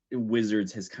that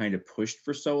Wizards has kind of pushed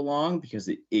for so long, because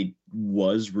it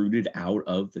was rooted out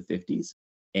of the 50s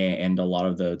and a lot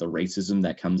of the racism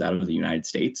that comes out of the United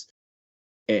States.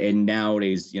 And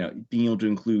nowadays, being able to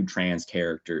include trans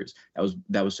characters,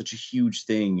 that was such a huge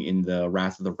thing in the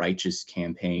Wrath of the Righteous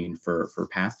campaign for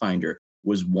Pathfinder.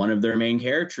 Was one of their main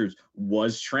characters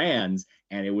was trans,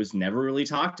 and it was never really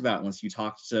talked about unless you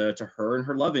talked to her and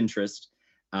her love interest.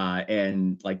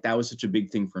 And like that was such a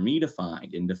big thing for me to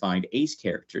find, and to find ace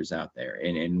characters out there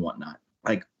and whatnot.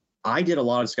 Like I did a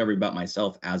lot of discovery about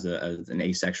myself as an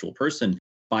asexual person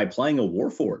by playing a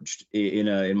Warforged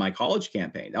in my college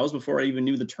campaign. That was before I even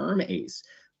knew the term ace.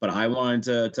 But I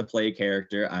wanted to play a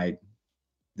character.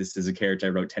 This is a character I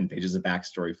wrote 10 pages of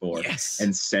backstory for, yes,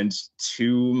 and sent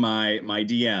to my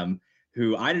DM,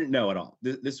 who I didn't know at all.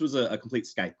 This was a complete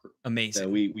Skype group. Amazing. So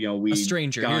we a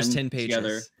stranger. Here's 10 pages.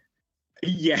 Together.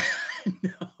 Yeah.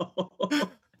 No.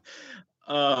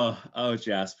 Oh,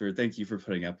 Jasper, thank you for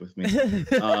putting up with me.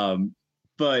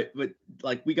 But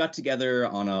like we got together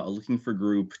on a looking for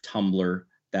group Tumblr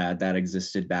that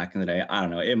existed back in the day. I don't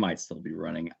know. It might still be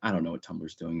running. I don't know what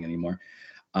Tumblr's doing anymore.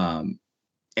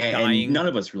 And none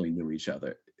of us really knew each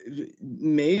other.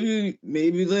 Maybe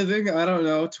living. I don't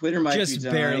know. Twitter might just be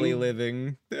dying. Barely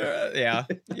living. Yeah.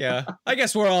 I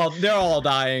guess they're all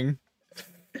dying.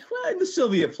 Well, in the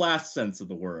Sylvia Plath sense of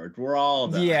the word, we're all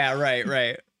dying. Yeah,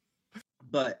 right.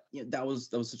 But that was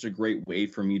such a great way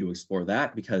for me to explore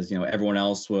that, because everyone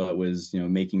else was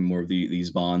making more of these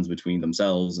bonds between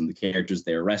themselves and the characters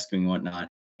they were rescuing and whatnot,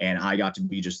 and I got to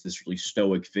be just this really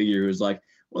stoic figure who's like,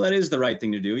 well, that is the right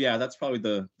thing to do. Yeah, that's probably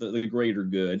the greater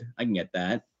good. I can get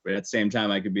that, but at the same time,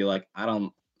 I could be like, I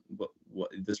don't.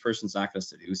 What this person's not going to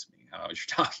seduce me. I don't know what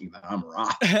you're talking about. I'm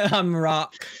rock. I'm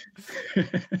rock.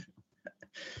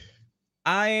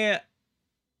 I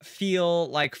feel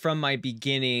like from my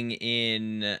beginning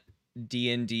in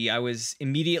D&D, I was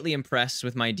immediately impressed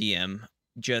with my DM,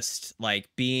 just like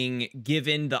being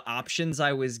given the options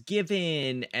I was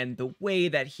given, and the way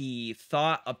that he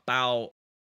thought about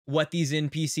what these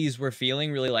NPCs were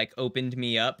feeling really like opened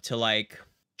me up to like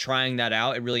trying that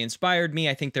out. It really inspired me.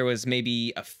 I think there was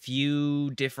maybe a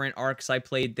few different arcs I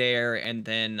played there, and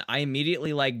then I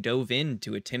immediately like dove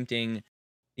into attempting.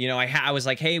 I was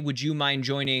like, hey, would you mind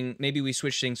joining? Maybe we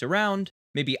switch things around.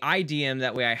 Maybe I DM,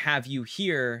 that way I have you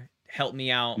here, help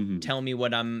me out, tell me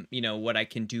what what I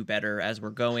can do better as we're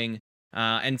going.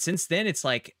 And since then, it's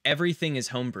like everything is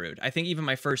homebrewed. I think even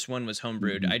my first one was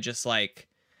homebrewed. I just like,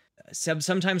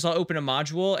 sometimes I'll open a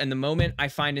module, and the moment I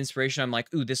find inspiration, I'm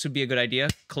like, ooh, this would be a good idea.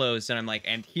 Close. And I'm like,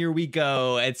 and here we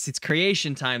go. It's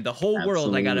creation time. The whole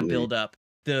world I got to build up.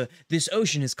 This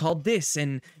ocean is called this,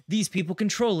 and these people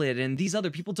control it, and these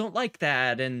other people don't like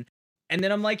that, and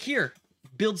then I'm like, here,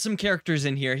 build some characters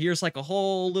in here. Here's like a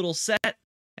whole little set,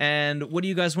 and what do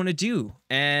you guys want to do?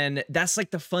 And that's like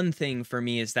the fun thing for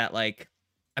me, is that like,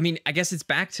 I mean, I guess it's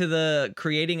back to the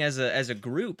creating as a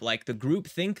group. Like the group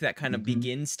think that kind of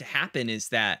begins to happen is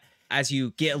that as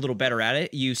you get a little better at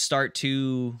it, you start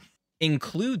to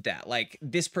include that, like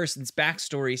this person's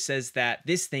backstory says that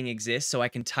this thing exists, so I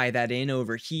can tie that in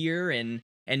over here and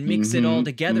mix it all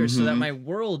together so that my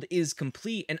world is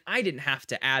complete, and I didn't have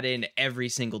to add in every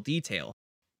single detail.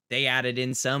 They added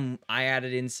in some, I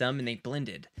added in some, and they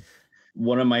blended.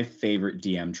 One of my favorite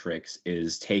DM tricks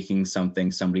is taking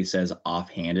something somebody says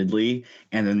offhandedly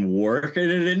and then working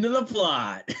it into the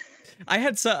plot. I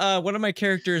had one of my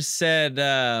characters said,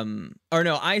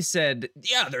 I said,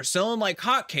 yeah, they're selling like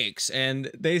hotcakes.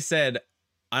 And they said,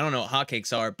 I don't know what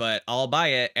hotcakes are, but I'll buy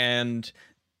it. And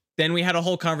then we had a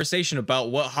whole conversation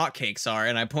about what hotcakes are.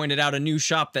 And I pointed out a new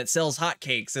shop that sells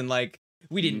hotcakes. And like,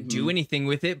 we didn't do anything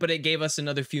with it, but it gave us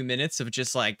another few minutes of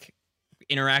just like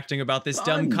interacting about this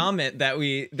dumb comment that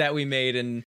we made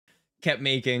and kept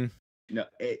making.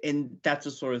 And that's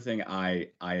the sort of thing I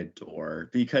adore,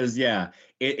 because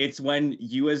it's when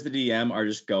you as the DM are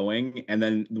just going, and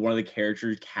then one of the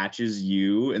characters catches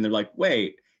you and they're like,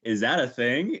 wait, is that a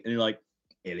thing? And you're like,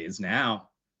 it is now.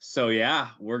 So yeah,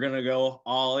 we're gonna go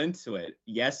all into it.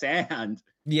 Yes and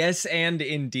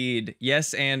indeed.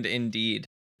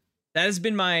 That has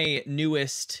been my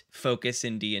newest focus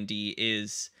in D&D.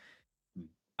 Is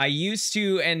I used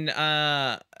to, and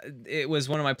it was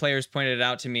one of my players pointed it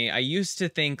out to me, I used to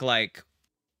think like,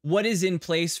 what is in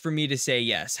place for me to say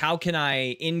yes? How can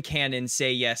I, in canon,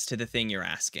 say yes to the thing you're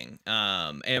asking?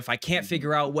 And if I can't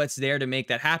figure out what's there to make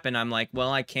that happen, I'm like,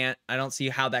 well, I don't see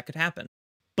how that could happen.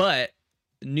 But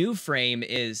new frame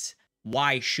is,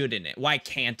 why shouldn't it? Why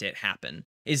can't it happen?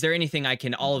 Is there anything I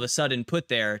can all of a sudden put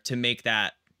there to make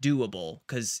that doable?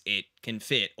 Because it can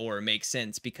fit or make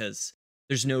sense, because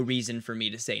there's no reason for me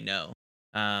to say no,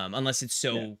 unless it's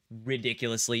so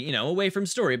ridiculously, away from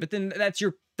story. But then that's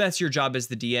your job as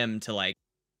the DM to like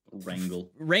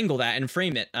wrangle that and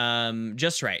frame it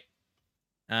just right.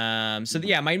 So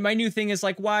yeah, my new thing is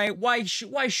like, why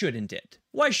shouldn't it?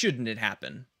 Why shouldn't it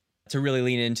happen? To really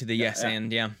lean into the yes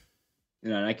and yeah.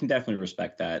 And I can definitely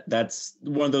respect that. That's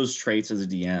one of those traits as a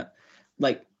DM.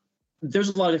 Like, there's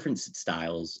a lot of different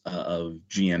styles of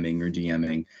GMing or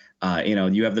DMing.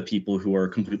 You have the people who are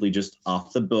completely just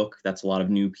off the book. That's a lot of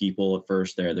new people at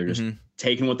first. They're just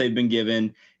taking what they've been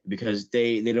given because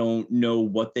they don't know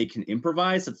what they can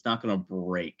improvise. That's not going to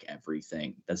break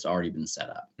everything that's already been set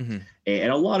up.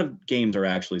 And a lot of games are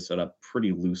actually set up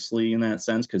pretty loosely in that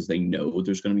sense because they know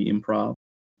there's going to be improv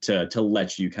to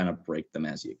let you kind of break them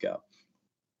as you go.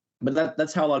 But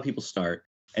that's how a lot of people start.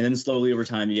 And then slowly over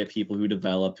time, you get people who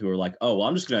develop who are like, oh, well,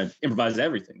 I'm just going to improvise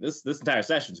everything. This entire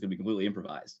session is going to be completely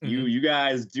improvised. You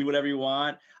guys do whatever you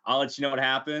want. I'll let you know what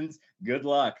happens. Good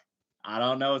luck. I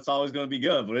don't know. It's always going to be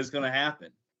good, but it's going to happen.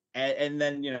 And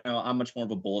then, I'm much more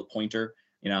of a bullet pointer.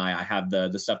 I have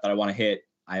the stuff that I want to hit.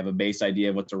 I have a base idea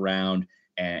of what's around,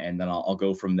 and then I'll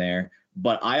go from there.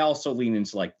 But I also lean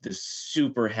into like this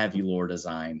super heavy lore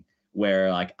design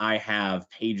where like I have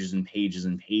pages and pages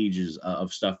and pages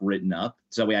of stuff written up.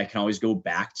 So that way I can always go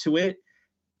back to it.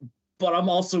 But I'm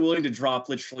also willing to drop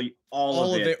literally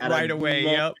all of it right away.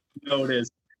 Yep. Notice.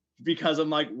 Because I'm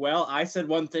like, well, I said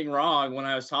one thing wrong when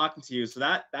I was talking to you. So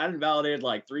that invalidated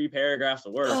like 3 paragraphs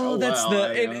of work. That's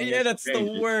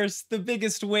the worst. The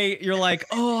biggest weight. You're like,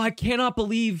 oh, I cannot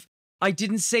believe I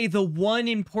didn't say the one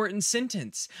important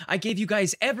sentence. I gave you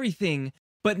guys everything,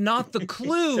 but not the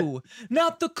clue.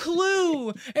 Not the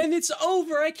clue. And it's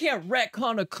over. I can't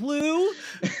retcon a clue.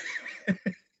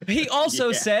 He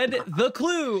also said the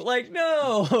clue. Like,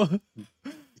 no.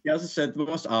 He also said the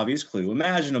most obvious clue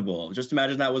imaginable. Just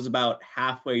imagine that was about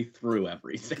halfway through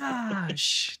everything.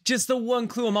 Gosh, just the one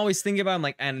clue I'm always thinking about. I'm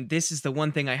like, and this is the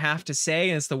one thing I have to say,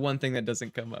 and it's the one thing that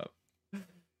doesn't come up.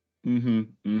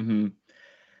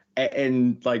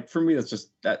 And like for me, that's just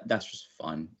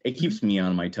fun. It keeps me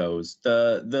on my toes.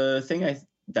 The thing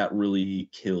that really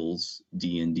kills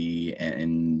D&D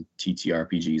and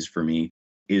TTRPGs for me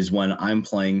is when I'm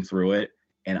playing through it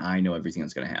and I know everything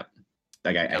that's going to happen.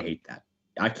 Like I hate that.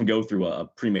 I can go through a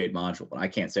pre-made module, but I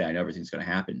can't say I know everything's going to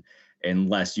happen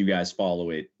unless you guys follow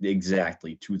it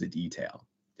exactly to the detail.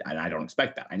 And I don't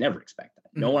expect that. I never expect that.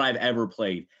 No one I've ever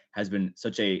played has been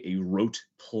such a rote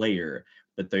player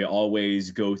that they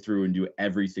always go through and do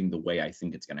everything the way I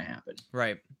think it's going to happen.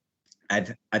 Right.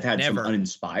 I've had some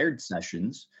uninspired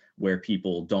sessions where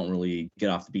people don't really get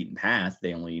off the beaten path.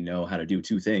 They only know how to do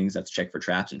 2 things. That's check for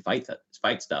traps and fight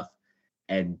stuff.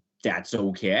 And that's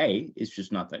okay. It's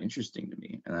just not that interesting to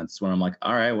me. And that's when I'm like,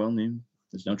 all right, well,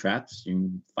 there's no traps.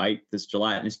 You fight this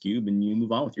gelatinous cube and you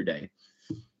move on with your day.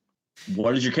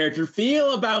 What does your character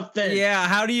feel about this? Yeah,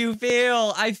 how do you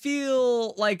feel? I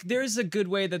feel like there's a good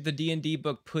way that the D&D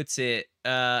book puts it,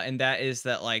 and that is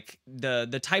that like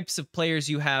the types of players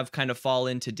you have kind of fall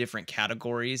into different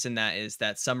categories, and that is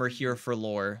that some are here for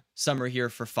lore, some are here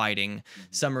for fighting,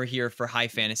 some are here for high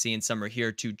fantasy, and some are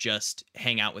here to just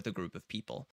hang out with a group of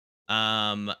people.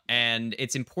 And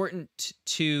it's important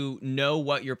to know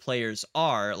what your players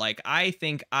are. Like I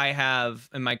think I have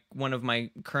in one of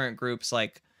my current groups,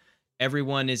 like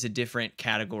everyone is a different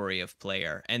category of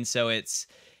player. And so it's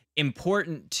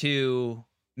important to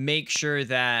make sure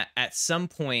that at some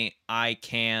point I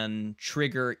can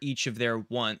trigger each of their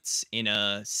wants in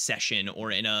a session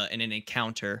or in an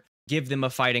encounter, give them a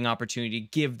fighting opportunity,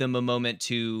 give them a moment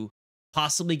to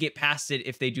possibly get past it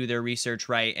if they do their research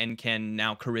right and can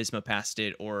now charisma past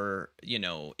it or,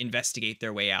 investigate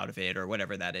their way out of it or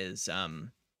whatever that is.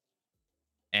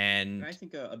 And I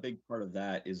think a big part of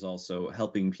that is also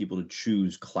helping people to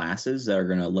choose classes that are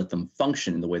going to let them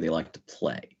function in the way they like to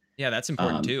play. Yeah, that's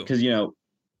important too. Because,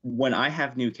 when I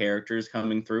have new characters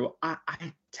coming through, I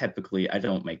typically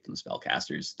don't make them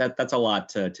spellcasters. That's a lot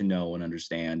to know and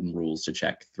understand and rules to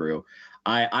check through.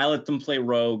 I let them play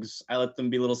rogues. I let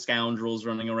them be little scoundrels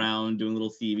running around doing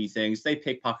little thievy things. They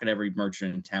pickpocket every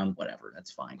merchant in town, whatever.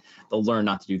 That's fine. They'll learn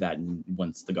not to do that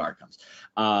once the guard comes.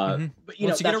 But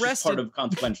that's just part of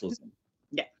consequentialism.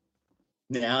 Yeah.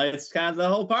 Now it's kind of the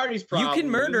whole party's problem. You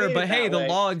can murder, but hey, the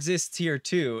law exists here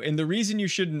too, and the reason you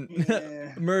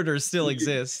shouldn't murder still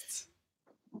exists.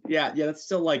 Yeah, that's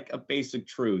still like a basic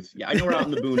truth. Yeah, I know we're out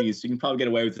in the boonies, so you can probably get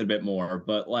away with it a bit more,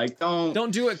 but like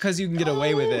don't do it because you can get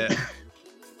away with it.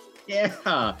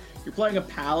 Yeah, you're playing a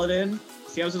paladin.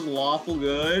 See how this is lawful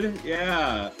good?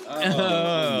 Yeah.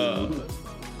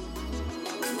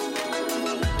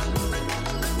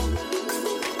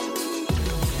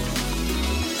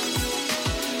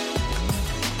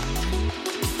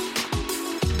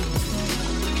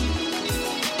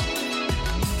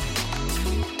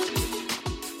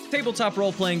 Tabletop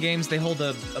role-playing games, they hold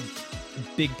a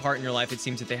big part in your life. It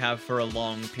seems that they have for a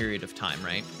long period of time,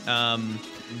 right?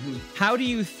 Mhm. How do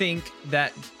you think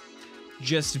that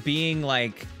just being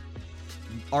like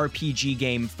RPG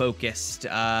game focused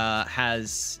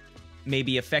has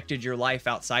maybe affected your life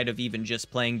outside of even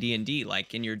just playing D&D,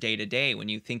 like in your day-to-day when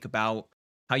you think about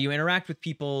how you interact with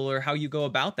people or how you go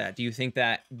about that? Do you think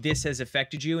that this has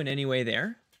affected you in any way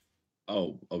there?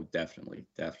 Oh, definitely,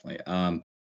 definitely.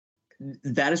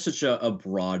 That is such a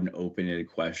broad and open-ended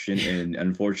question, and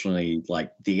unfortunately,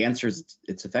 like the answer is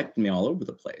it's affecting me all over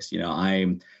the place.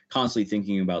 I'm constantly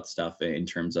thinking about stuff in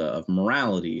terms of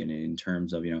morality and in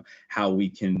terms of how we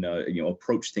can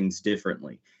approach things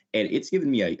differently, and it's given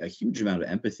me a huge amount of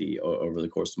empathy over the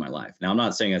course of my life. Now, I'm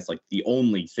not saying that's like the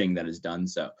only thing that has done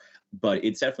so, but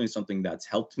it's definitely something that's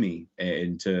helped me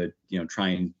and to try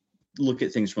and look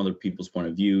at things from other people's point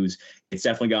of views. It's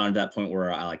definitely gotten to that point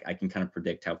where I can kind of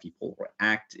predict how people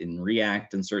act and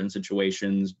react in certain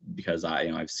situations because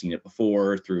I've seen it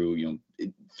before through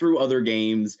through other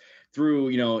games, through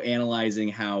analyzing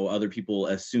how other people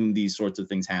assume these sorts of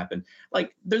things happen.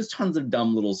 Like there's tons of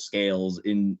dumb little scales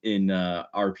in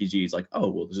RPGs, like, oh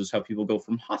well, this is how people go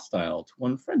from hostile to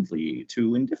unfriendly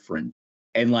to indifferent,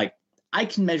 and like I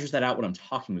can measure that out when I'm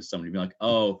talking with somebody, be like,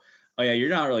 oh yeah, you're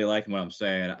not really liking what I'm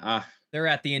saying. They're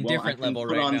at the Well, I indifferent can level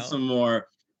put right on now. some more.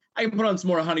 I can put on some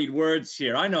more honeyed words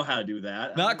here. I know how to do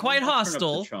that. Not quite I'll turn up the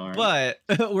hostile, charm. but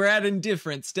we're at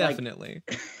indifference, Like, definitely.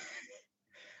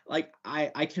 like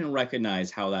I can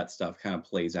recognize how that stuff kind of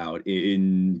plays out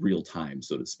in real time,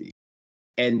 so to speak,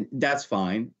 and that's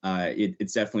fine.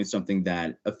 It's definitely something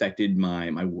that affected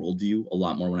my worldview a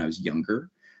lot more when I was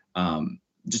younger.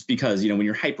 Just because when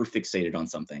you're hyper fixated on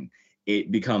something,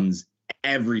 it becomes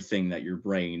everything that your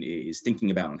brain is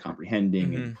thinking about and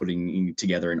comprehending and Hmm. putting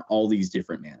together in all these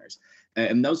different manners.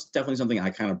 And that was definitely something I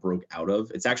kind of broke out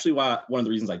of. It's actually one of the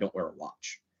reasons I don't wear a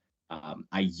watch.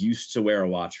 I used to wear a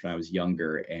watch when I was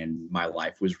younger, and my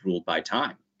life was ruled by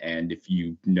time. And if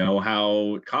you know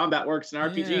how combat works in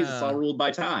RPGs, it's all Yeah. ruled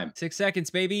by time. 6 seconds,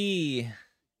 baby.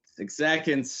 6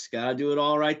 seconds, gotta do it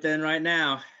all right then, right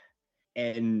now.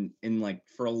 And like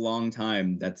for a long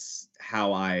time, that's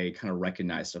how I kind of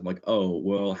recognized. I'm like, oh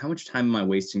well, how much time am I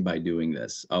wasting by doing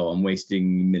this? Oh, I'm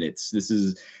wasting minutes. This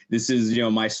is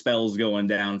my spells going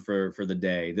down for the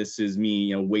day. This is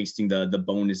me wasting the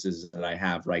bonuses that I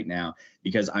have right now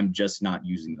because I'm just not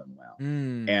using them well.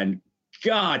 Mm. And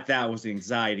God, that was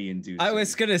anxiety I was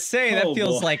inducing. gonna say that Oh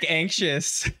feels boy, like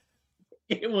anxious.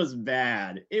 it was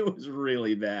bad. It was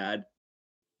really bad.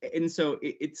 And so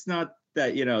it's not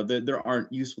that there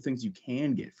aren't useful things you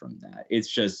can get from that. It's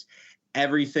just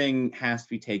everything has to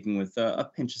be taken with a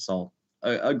pinch of salt,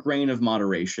 a grain of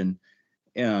moderation.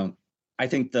 I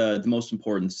think the most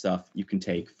important stuff you can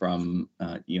take from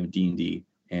D&D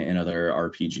and other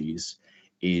RPGs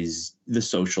is the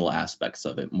social aspects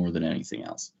of it more than anything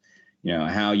else.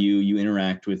 How you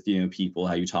interact with people,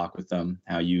 how you talk with them,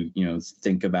 how you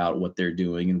think about what they're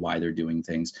doing and why they're doing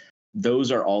things.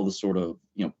 Those are all the sort of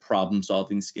problem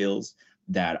solving skills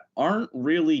that aren't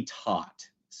really taught,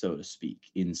 so to speak,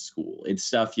 in school. It's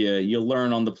stuff you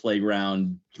learn on the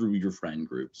playground through your friend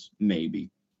groups, maybe.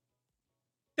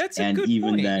 That's a And good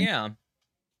even point. then, Yeah.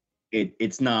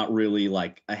 it's not really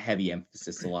like a heavy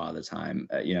emphasis a lot of the time.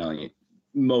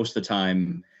 Most of the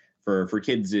time for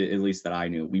kids, at least that I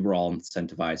knew, we were all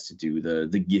incentivized to do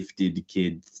the gifted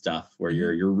kid stuff where Hmm.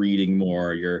 you're reading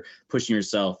more, you're pushing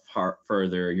yourself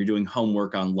further, you're doing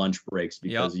homework on lunch breaks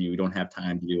Yep. because you don't have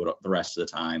time to do it the rest of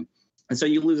the time, and so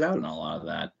you lose out on a lot of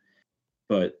that.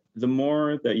 But the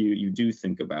more that you do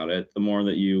think about it, the more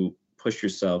that you push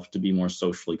yourself to be more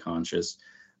socially conscious,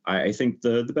 I think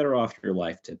the better off your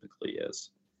life typically is.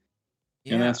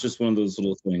 And Yeah. that's just one of those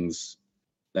little things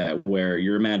that where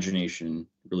your imagination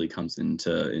really comes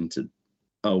into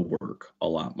work a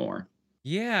lot more.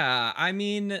 Yeah. I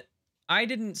mean, I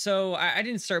didn't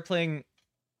start playing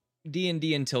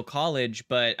D&D until college,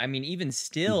 but I mean, even Mhm.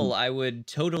 still, I would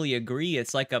totally agree.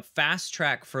 It's like a fast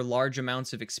track for large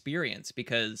amounts of experience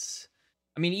because,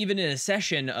 I mean, even in a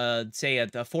session, say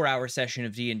a 4 hour session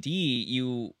of D&D,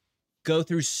 you go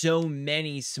through so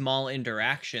many small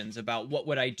interactions about what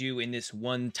would I do in this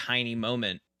one tiny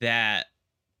moment that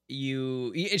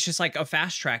it's just like a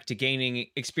fast track to gaining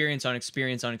experience on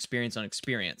experience on experience on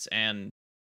experience. And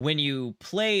when you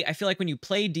play, I feel like when you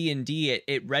play D&D,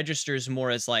 it registers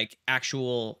more as like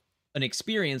actual an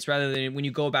experience rather than when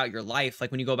you go about your life.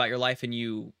 Like when you go about your life and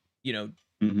you know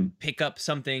Mhm. pick up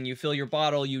something, you fill your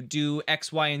bottle, you do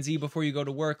X, Y, and Z before you go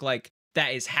to work, like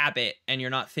that is habit. And you're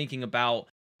not thinking about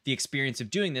the experience of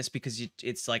doing this because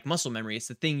it's like muscle memory. It's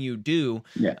the thing you do.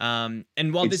 Yeah,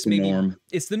 And while it's this the maybe norm.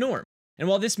 it's the norm. And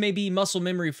while this may be muscle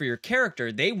memory for your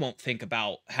character, they won't think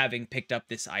about having picked up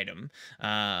this item.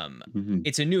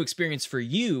 It's a new experience for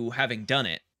you having done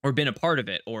it or been a part of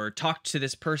it or talked to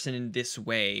this person in this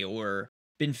way or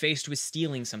been faced with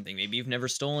stealing something. Maybe you've never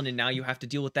stolen and now you have to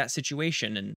deal with that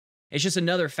situation. And it's just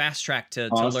another fast track to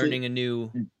Honestly, learning a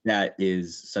new. that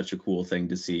is such a cool thing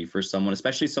to see for someone,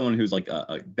 especially someone who's like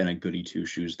been a goody two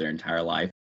shoes their entire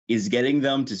life, is getting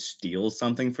them to steal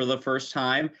something for the first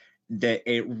time. That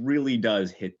it really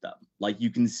does hit them. Like you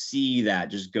can see that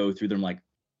just go through them. Like,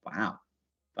 wow,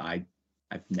 I've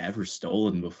never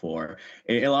stolen before.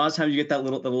 And a lot of times you get that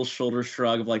little shoulder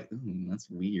shrug of like, that's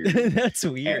weird. That's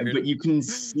weird. But you can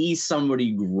see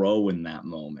somebody grow in that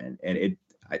moment, and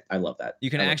I love that. You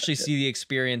can actually see the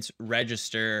experience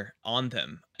register on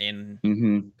them.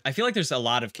 And I feel like there's a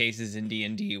lot of cases in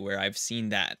D&D where I've seen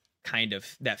that kind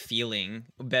of that feeling,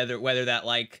 whether that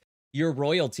like you're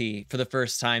royalty for the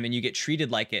first time and you get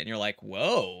treated like it and you're like,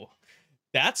 whoa,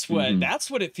 that's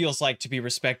what it feels like to be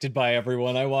respected by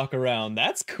everyone I walk around.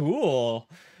 That's cool.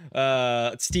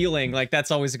 Stealing, like that's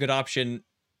always a good option.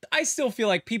 I still feel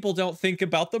like people don't think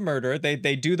about the murder. They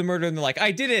do the murder and they're like,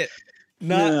 I did it.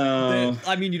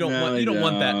 I mean, you don't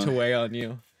want that to weigh on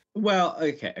you. Well,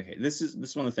 okay. This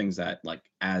is one of the things that, like,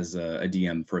 as a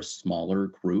DM for a smaller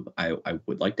group, I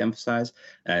would like to emphasize.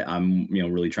 I'm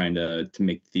really trying to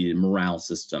make the morale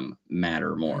system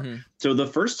matter more. So the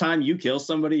first time you kill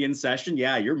somebody in session,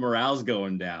 yeah, your morale's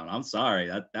going down. I'm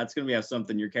sorry, that's gonna be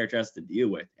something your character has to deal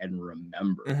with and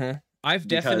remember. I've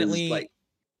definitely.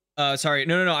 Sorry,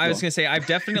 no. I was gonna say I've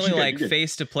definitely like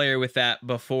faced a player with that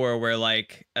before, where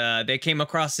like they came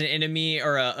across an enemy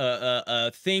or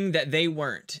a thing that they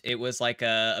weren't. It was like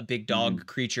a big dog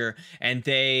creature, and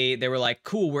they were like,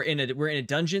 "Cool, we're in a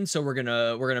dungeon, so we're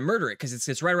gonna murder it because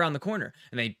it's right around the corner."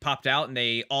 And they popped out and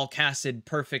they all casted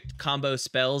perfect combo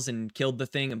spells and killed the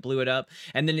thing and blew it up.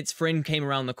 And then its friend came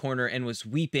around the corner and was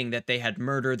weeping that they had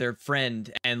murdered their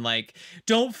friend and like,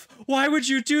 why would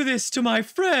you do this to my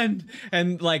friend?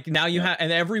 And like. Now you have,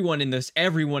 and everyone in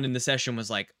the session was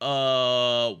like,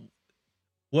 what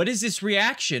is this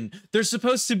reaction? They're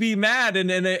supposed to be mad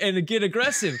and get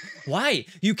aggressive. Why?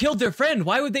 You killed their friend.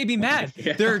 Why would they be mad?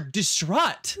 They're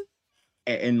distraught.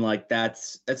 And like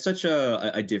that's such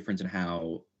a difference in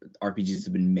how RPGs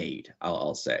have been made.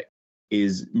 I'll say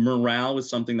is morale was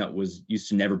something that was used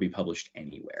to never be published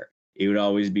anywhere. It would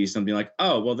always be something like,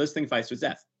 oh well, this thing fights to its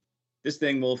death. This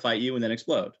thing will fight you and then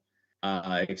explode.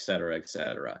 Et cetera, et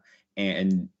cetera.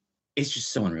 And it's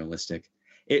just so unrealistic.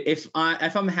 If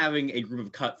I'm having a group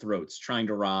of cutthroats trying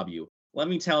to rob you, let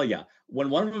me tell you, when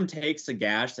one of them takes a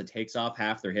gash that takes off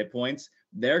half their hit points,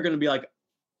 they're going to be like,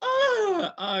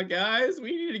 guys,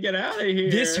 we need to get out of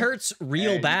here. This hurts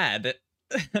real bad.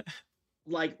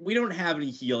 Like, we don't have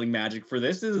any healing magic for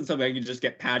this. This isn't something I can just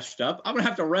get patched up. I'm going to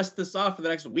have to rest this off for the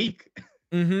next week.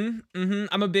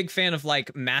 I'm a big fan of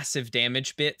like massive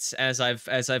damage bits as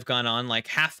I've gone on. Like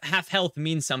half health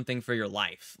means something for your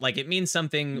life. Like it means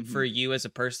something for you as a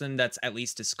person. That's at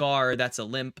least a scar. That's a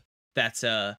limp. That's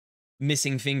a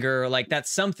missing finger. Like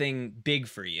that's something big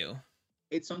for you.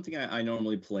 It's something I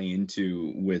normally play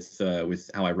into with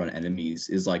how I run enemies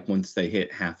is like once they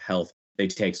hit half health, they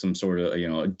take some sort of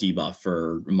debuff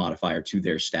or modifier to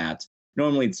their stats.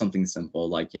 Normally it's something simple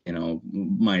like,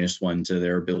 -1 to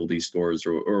their ability scores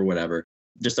or whatever,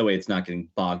 just that way it's not getting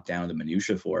bogged down in the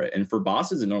minutia for it. And for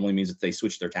bosses, it normally means that they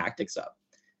switch their tactics up.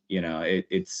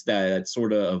 It's that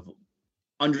sort of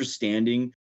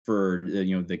understanding for,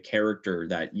 the character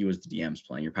that you as the DM's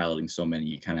playing. You're piloting so many,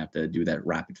 you kind of have to do that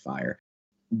rapid fire.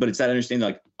 But it's that understanding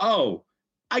like, oh,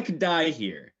 I could die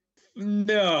here.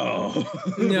 No,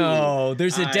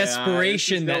 there's a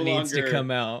desperation that needs to come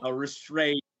out. A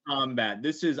restraint combat.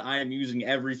 This is I am using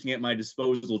everything at my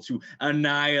disposal to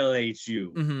annihilate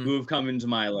you who have come into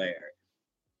my lair.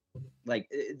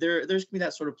 Like there's gonna be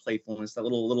that sort of playfulness, that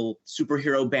little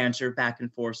superhero banter back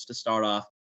and forth to start off.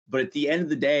 But at the end of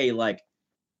the day, like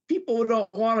people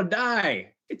don't want to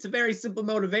die. It's a very simple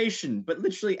motivation, but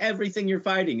literally everything you're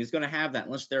fighting is going to have that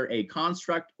unless they're a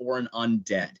construct or an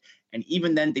undead. And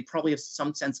even then, they probably have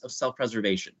some sense of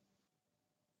self-preservation.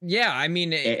 Yeah, I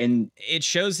mean, it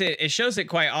shows it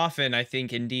quite often. I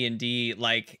think in D&D,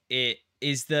 like it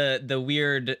is the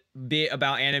weird bit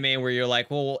about anime where you're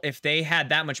like, well, if they had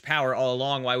that much power all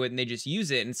along, why wouldn't they just use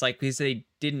it? And it's like because they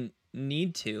didn't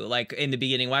need to. Like in the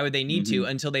beginning, why would they need to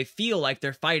until they feel like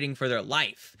they're fighting for their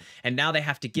life? And now they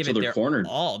have to give it their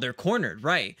all. They're cornered,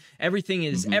 right?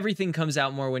 Everything comes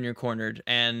out more when you're cornered.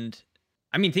 And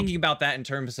I mean, thinking about that in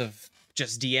terms of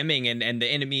just DMing and the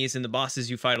enemies and the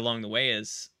bosses you fight along the way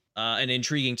is an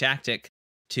intriguing tactic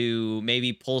to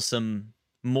maybe pull some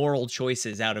moral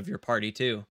choices out of your party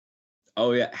too.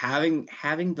 Oh yeah, having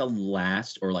the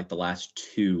last or like the last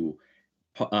two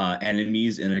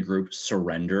enemies in a group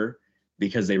surrender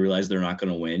because they realize they're not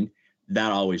going to win,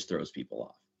 that always throws people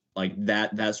off. Like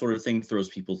that sort of thing throws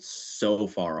people so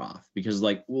far off because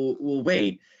like, well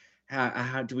wait,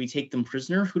 how do we take them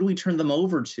prisoner? Who do we turn them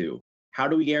over to? How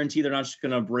do we guarantee they're not just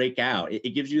going to break out?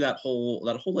 It gives you that whole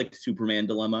like Superman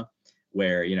dilemma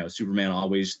where, you know, Superman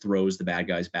always throws the bad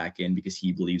guys back in because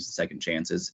he believes in second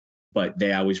chances, but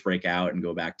they always break out and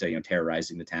go back to, you know,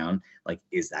 terrorizing the town. Like,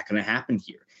 is that going to happen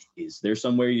here? Is there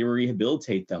somewhere you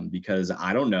rehabilitate them? Because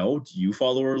I don't know. Do you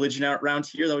follow a religion out around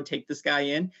here that would take this guy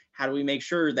in? How do we make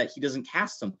sure that he doesn't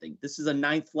cast something? This is a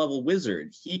 9th level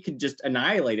wizard. He could just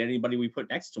annihilate anybody we put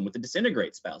next to him with a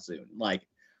disintegrate spell soon. Like,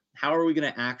 how are we going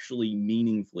to actually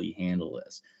meaningfully handle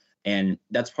this? And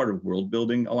that's part of world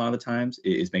building a lot of the times,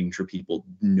 is making sure people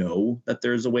know that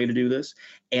there's a way to do this.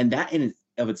 And that in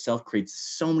of itself creates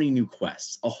so many new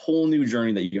quests, a whole new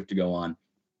journey that you have to go on.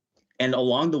 And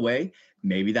along the way,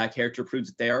 maybe that character proves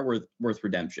that they are worth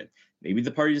redemption. Maybe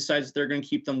the party decides that they're going to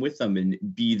keep them with them and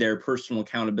be their personal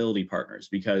accountability partners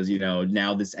because, you know,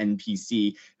 now this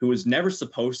NPC who was never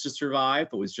supposed to survive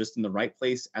but was just in the right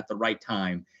place at the right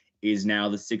time is now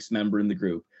the 6th member in the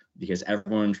group because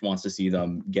everyone wants to see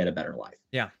them get a better life.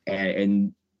 Yeah.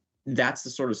 And that's the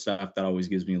sort of stuff that always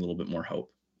gives me a little bit more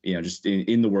hope, you know, just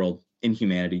in the world, in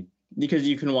humanity, because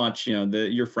you can watch, you know,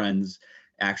 your friends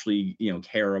actually, you know,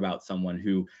 care about someone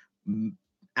who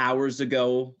hours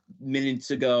ago, minutes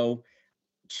ago,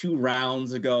 2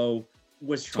 rounds ago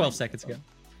was 12 seconds ago.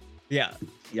 Yeah.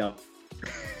 Yep.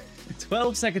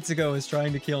 12 seconds ago was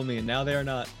trying to kill me, and now they are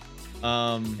not.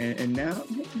 And now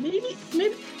maybe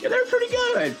yeah, they're pretty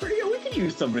good. Pretty good. We could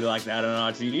use somebody like that on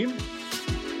our team.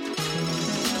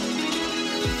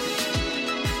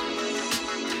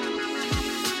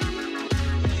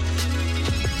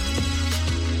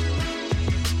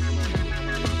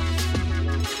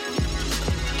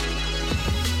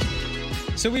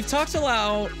 So we've talked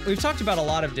about a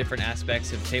lot of different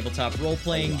aspects of tabletop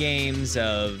role-playing games,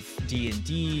 of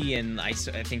D&D, and I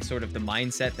think sort of the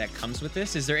mindset that comes with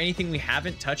this. Is there anything we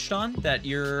haven't touched on that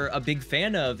you're a big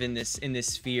fan of in this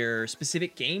sphere?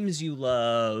 Specific games you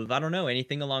love? I don't know,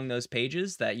 anything along those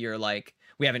pages that you're like,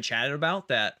 we haven't chatted about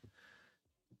that?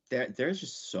 There's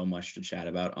just so much to chat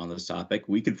about on this topic.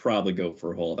 We could probably go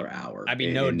for a whole other hour. I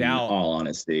mean, no doubt. All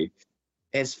honesty.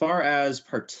 As far as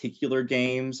particular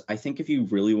games, I think if you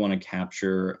really want to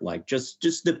capture like just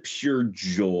the pure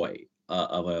joy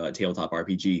of a tabletop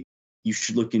RPG, you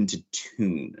should look into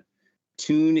Toon.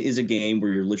 Toon is a game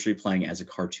where you're literally playing as a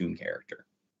cartoon character.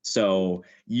 So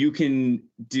you can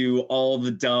do all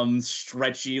the dumb,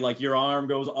 stretchy, like your arm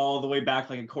goes all the way back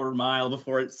like a quarter mile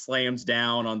before it slams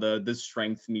down on the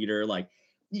strength meter. Like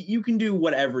you can do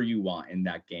whatever you want in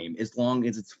that game as long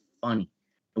as it's funny.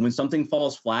 And when something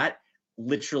falls flat,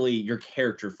 literally your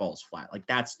character falls flat. Like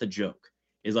that's the joke.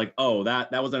 Is like, oh, that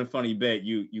wasn't a funny bit.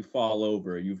 You fall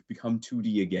over. You've become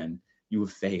 2D again. You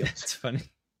have failed. That's funny.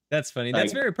 That's funny.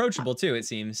 That's very approachable too, it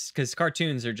seems, because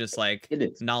cartoons are just like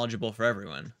knowledgeable for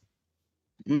everyone.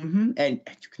 Mm-hmm. And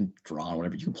you can draw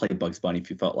whatever. You can play Bugs Bunny if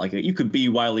you felt like it. You could be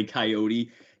Wile E. Coyote.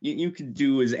 You could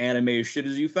do as anime shit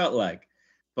as you felt like.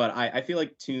 But I feel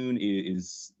like Toon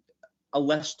is a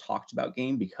less talked about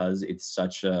game because it's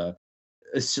such a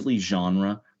silly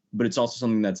genre, but it's also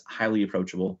something that's highly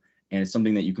approachable, and it's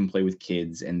something that you can play with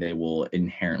kids and they will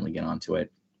inherently get onto it.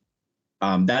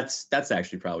 That's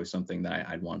actually probably something that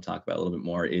I'd want to talk about a little bit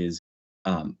more is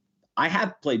I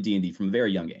have played D&D from a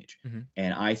very young age,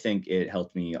 and I think it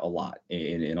helped me a lot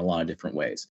in a lot of different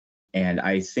ways. And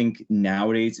I think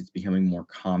nowadays it's becoming more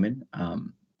common.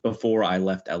 Before I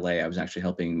left LA, I was actually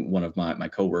helping one of my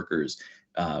coworkers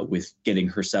with getting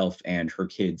herself and her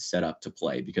kids set up to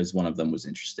play because one of them was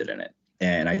interested in it.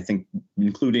 And I think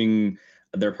including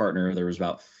their partner, there was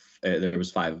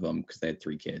 5 of them because they had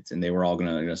 3 kids and they were all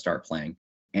gonna start playing.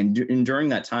 And during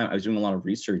that time, I was doing a lot of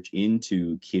research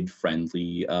into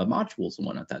kid-friendly modules and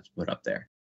whatnot that's put up there.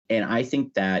 And I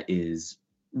think that is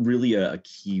really a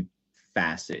key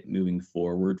facet moving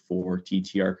forward for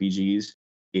TTRPGs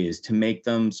is to make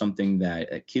them something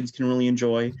that kids can really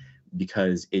enjoy,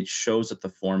 because it shows that the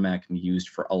format can be used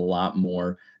for a lot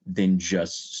more than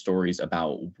just stories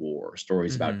about war,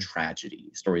 stories about tragedy,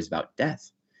 stories about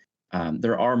death.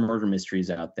 There are murder mysteries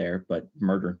out there, but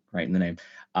murder, right in the name.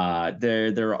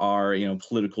 There are, you know,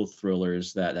 political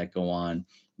thrillers that go on.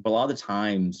 But a lot of the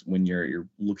times when you're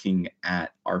looking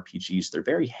at RPGs, they're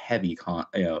very heavy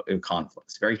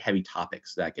conflicts, very heavy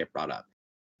topics that get brought up.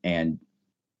 And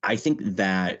I think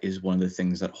that is one of the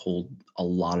things that hold a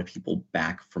lot of people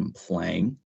back from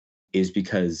playing is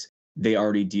because they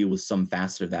already deal with some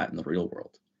facet of that in the real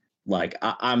world. Like,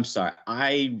 I'm sorry,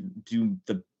 I do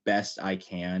the best I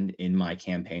can in my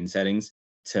campaign settings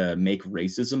to make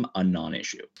racism a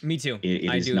non-issue. Me too. It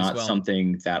I is do not as well.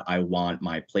 something that I want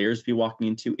my players to be walking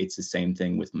into. It's the same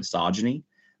thing with misogyny.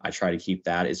 I try to keep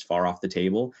that as far off the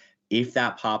table. If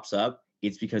that pops up,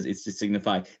 it's because it's to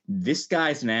signify this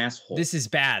guy's an asshole. This is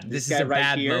bad. This This is guy a right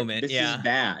bad here, moment. this is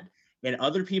bad. And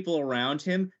other people around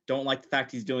him don't like the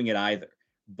fact he's doing it either.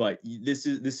 But this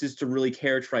is to really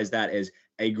characterize that as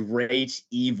a great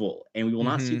evil. And we will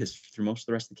not see this through most of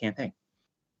the rest of the campaign.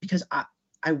 Because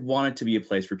I want it to be a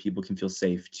place where people can feel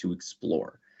safe to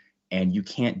explore. And you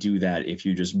can't do that if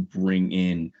you just bring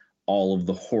in all of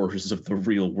the horrors of the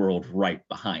real world right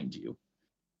behind you.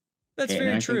 That's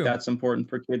very true. I think that's important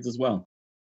for kids as well.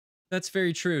 That's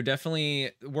very true.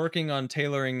 Definitely working on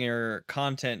tailoring your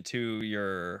content to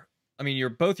your, I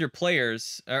mean, both your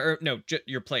players, or no,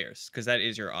 your players, because that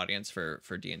is your audience for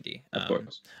D&D. Of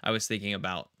course. I was thinking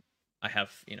about, I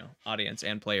have, audience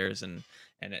and players and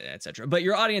etc. But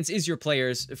your audience is your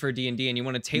players for D&D, and you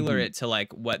want to tailor it to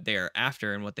like what they're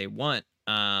after and what they want.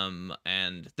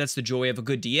 And that's the joy of a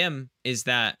good DM, is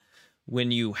that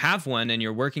when you have one and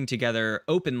you're working together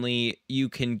openly, you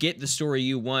can get the story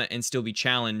you want and still be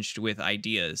challenged with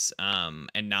ideas, and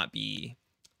not be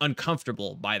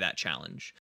uncomfortable by that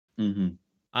challenge.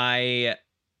 I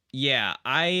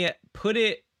put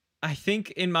it, I think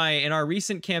in our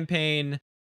recent campaign,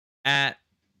 at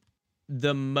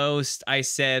the most I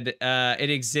said it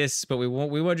exists, but we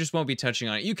won't be touching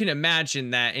on it. You can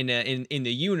imagine that in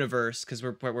the universe, because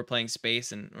we're playing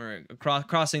space and we're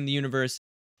crossing the universe,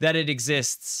 that it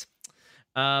exists.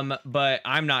 But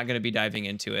I'm not going to be diving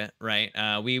into it, right?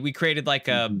 We created like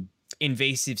a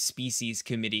invasive species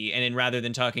committee, and then rather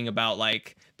than talking about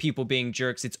like people being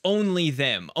jerks, it's only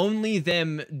them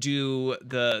do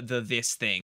the this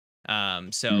thing.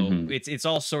 So it's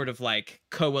all sort of like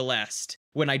coalesced.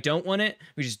 When I don't want it,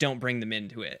 we just don't bring them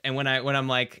into it. And when I'm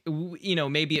like,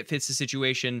 maybe it fits the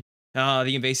situation.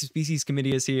 The invasive species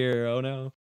committee is here. Oh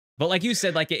no. But like you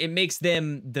said, like it makes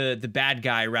them the bad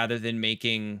guy rather than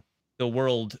making the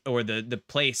world or the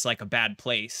place like a bad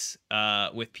place,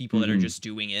 with people that are just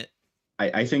doing it.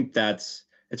 I think it's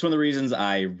one of the reasons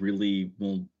I really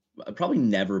will probably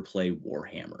never play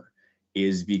Warhammer,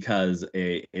 is because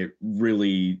it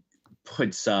really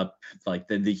puts up like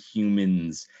the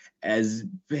humans as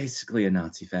basically a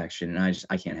Nazi faction, and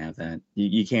I can't have that.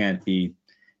 You can't be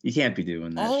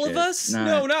doing that. All shit. of us?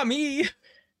 No, not me.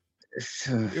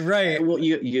 Right. Well,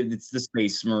 it's the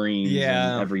Space Marines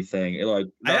and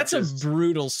everything. That's a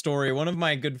brutal story. One of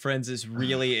my good friends is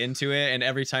really into it, and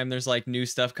every time there's like new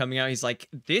stuff coming out, he's like,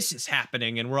 "This is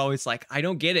happening," and we're always like, "I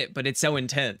don't get it, but it's so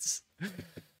intense."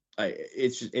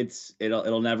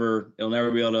 It'll never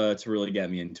be able to really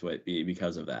get me into it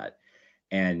because of that.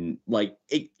 And like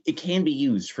it can be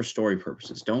used for story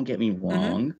purposes. Don't get me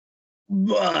wrong,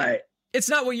 but it's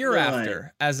not what you're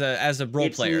after as a role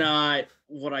player. It's not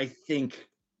what I think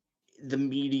the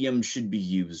medium should be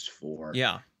used for.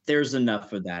 Yeah. There's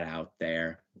enough of that out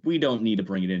there. We don't need to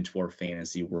bring it into our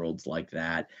fantasy worlds like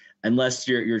that, unless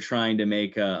you're trying to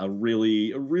make a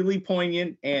really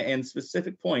poignant and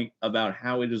specific point about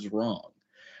how it is wrong.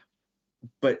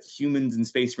 But humans and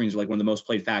Space Marines are like one of the most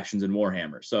played factions in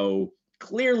Warhammer, so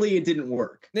clearly it didn't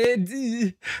work.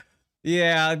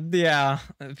 Yeah.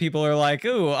 People are like,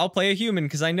 "Ooh, I'll play a human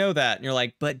because I know that," and you're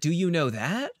like, "But do you know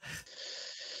that?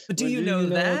 But do you know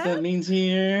that? What that means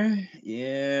here?"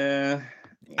 Yeah.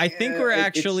 I think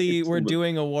we're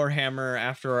doing a Warhammer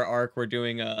after our arc. We're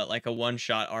doing a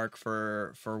one-shot arc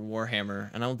for Warhammer,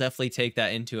 and I'll definitely take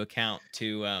that into account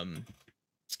to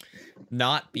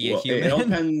not be a human. It all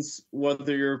depends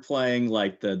whether you're playing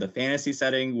like the fantasy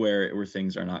setting where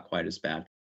things are not quite as bad.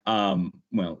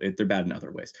 They're bad in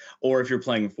other ways. Or if you're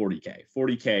playing 40K.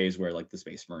 40K is where like the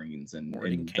Space Marines and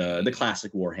the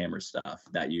classic Warhammer stuff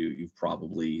that you've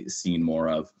probably seen more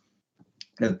of.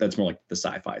 That's more like the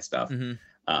sci-fi stuff.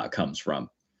 Comes from.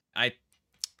 I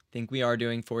think we are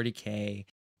doing 40K,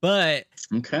 but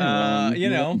okay,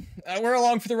 we're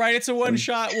along for the ride. It's a one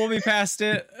shot. We'll be past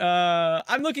it.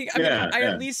 I'm looking. I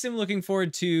at least am looking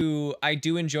forward to. I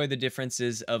do enjoy the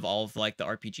differences of all of like the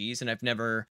RPGs, and I've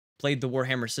never played the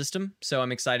Warhammer system, so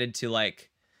I'm excited to like.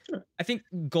 Sure. I think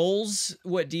goals.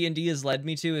 What D&D has led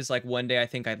me to is like one day I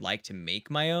think I'd like to make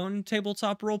my own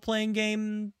tabletop role playing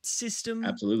game system.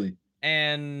 Absolutely.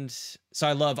 And so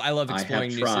I love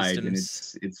exploring new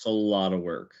systems. And it's a lot of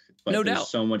work. No but there's doubt.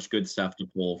 so much good stuff to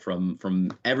pull from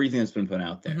everything that's been put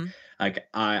out there. Like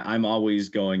I'm always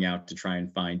going out to try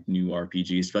and find new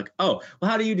RPGs. Like, oh, well,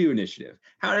 how do you do initiative?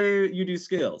 How do you do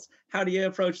skills? How do you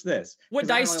approach this? What 'Cause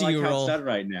I dice only do like you how it's roll? done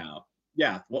right now.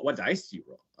 Yeah, what dice do you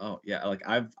roll? Oh yeah, like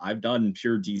I've done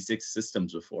pure D6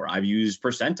 systems before. I've used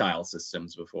percentile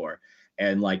systems before.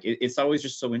 And like it's always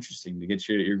just so interesting to get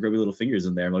your grubby little fingers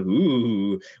in there. I'm like,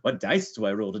 ooh, what dice do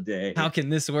I roll today? How can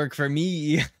this work for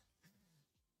me?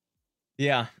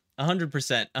 Yeah,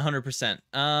 100%,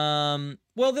 100%.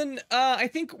 Well then, I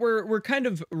think we're kind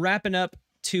of wrapping up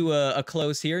to a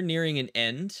close here, nearing an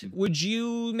end. Would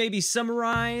you maybe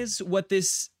summarize what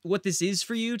this is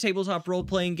for you, tabletop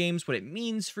role-playing games, what it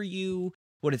means for you,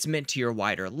 what it's meant to your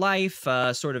wider life,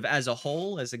 sort of as a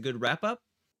whole, as a good wrap-up?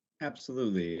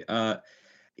 Absolutely.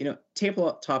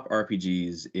 Tabletop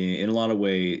RPGs in a lot of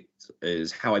ways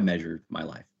is how I measure my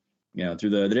life. Through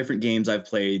the different games I've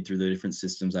played, through the different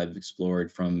systems I've explored,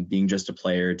 from being just a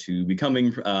player to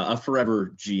becoming a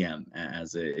forever GM,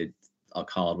 as I'll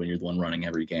call it when you're the one running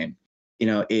every game.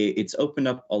 It's opened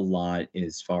up a lot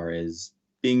as far as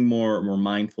being more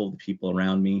mindful of the people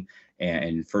around me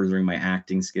and furthering my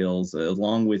acting skills,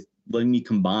 along with letting me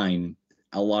combine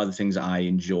a lot of the things I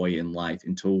enjoy in life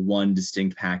into one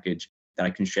distinct package that I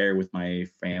can share with my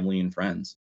family and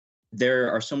friends. There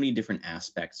are so many different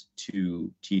aspects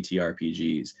to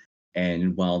TTRPGs.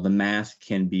 And while the math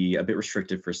can be a bit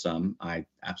restrictive for some, I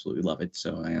absolutely love it.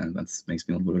 So that makes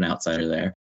me a little bit of an outsider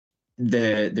there.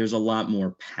 There's a lot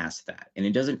more past that. And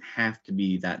it doesn't have to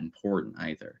be that important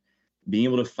either. Being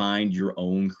able to find your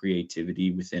own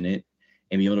creativity within it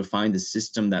and be able to find the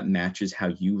system that matches how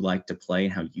you like to play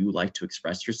and how you like to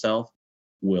express yourself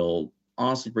will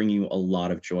honestly bring you a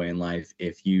lot of joy in life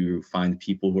if you find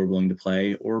people who are willing to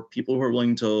play or people who are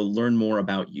willing to learn more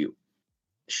about you.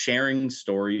 Sharing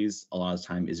stories a lot of the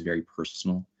time is very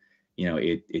personal.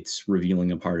 It's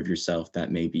revealing a part of yourself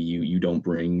that maybe you don't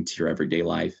bring to your everyday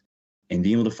life, and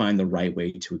being able to find the right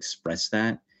way to express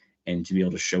that and to be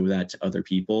able to show that to other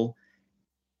people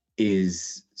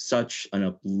is such an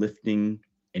uplifting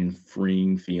and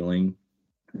freeing feeling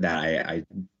that I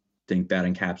think that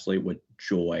encapsulate what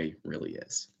joy really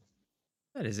is.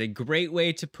 That is a great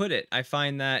way to put it. I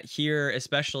find that here,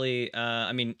 especially,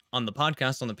 on the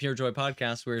podcast, on the Pure Joy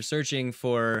podcast, we're searching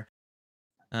for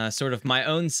sort of my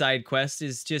own side quest.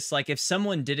 Is just like, if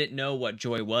someone didn't know what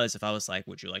joy was, if I was like,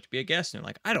 would you like to be a guest? And they're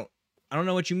like, I don't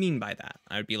know what you mean by that.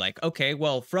 I would be like, okay,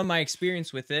 well, from my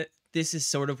experience with it, this is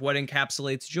sort of what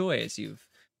encapsulates joy, as you've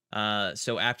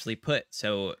so aptly put.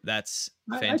 So that's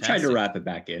fantastic. I tried to wrap it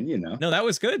back in, No, that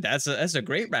was good. That's a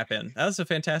great wrap in. That was a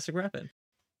fantastic wrap in.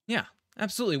 Yeah,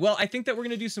 absolutely. Well, I think that we're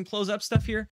gonna do some close up stuff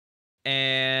here,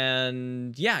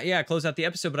 and close out the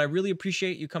episode. But I really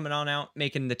appreciate you coming on out,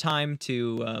 making the time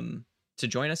to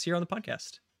join us here on the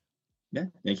podcast. Yeah,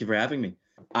 thank you for having me.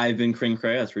 I've been Kring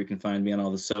Cray. That's where you can find me on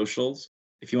all the socials.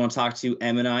 If you want to talk to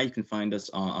Em and I, you can find us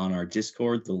on our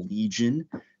Discord, the Legion,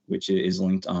 which is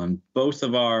linked on both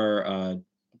of our, I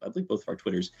believe both of our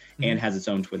Twitters, and has its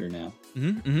own Twitter now.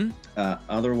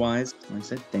 Otherwise, like I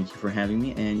said, thank you for having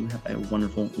me, and you have a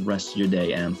wonderful rest of your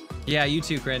day, Em. Yeah, you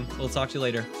too, Krin. We'll talk to you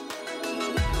later.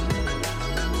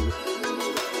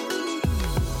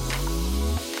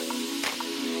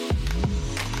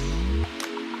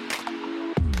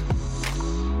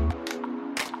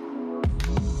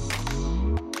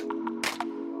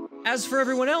 As for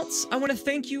everyone else, I want to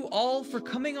thank you all for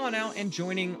coming on out and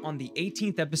joining on the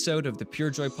 18th episode of the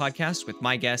Pure Joy podcast with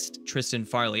my guest, Tristen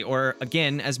Farley, or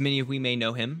again, as many of we may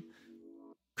know him,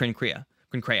 Krin Cray.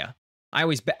 I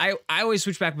always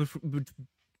switch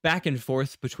back and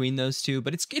forth between those two,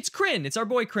 but it's Krin. It's our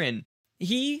boy Krin.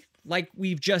 He, like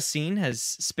we've just seen, has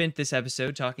spent this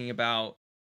episode talking about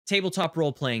tabletop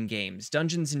role-playing games,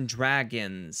 Dungeons and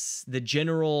Dragons, the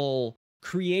general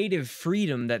creative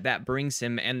freedom that brings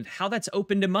him, and how that's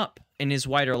opened him up in his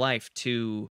wider life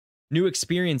to new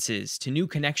experiences, to new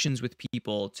connections with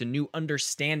people, to new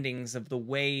understandings of the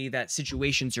way that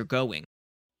situations are going.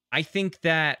 I think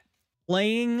that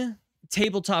playing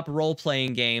tabletop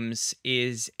role-playing games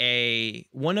is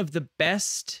one of the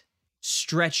best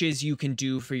stretches you can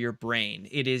do for your brain.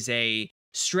 It is a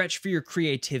stretch for your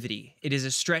creativity. It is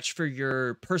a stretch for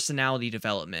your personality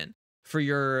development, for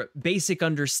your basic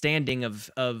understanding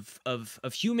of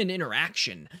human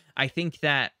interaction. I think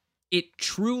that it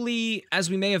truly, as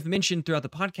we may have mentioned throughout the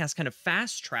podcast, kind of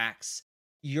fast tracks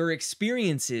your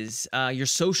experiences, your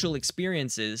social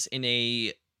experiences in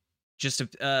a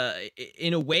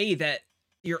way that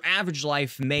your average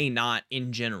life may not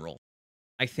in general.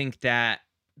 I think that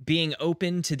being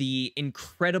open to the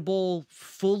incredible,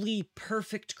 fully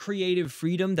perfect creative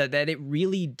freedom that it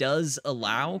really does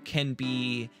allow can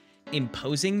be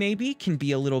imposing, maybe, can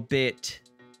be a little bit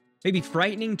maybe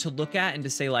frightening to look at and to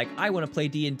say, like, I want to play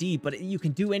D&D, but you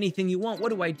can do anything you want. What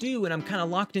do I do? And I'm kind of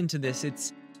locked into this.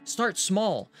 It's start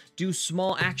small, do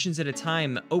small actions at a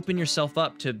time, open yourself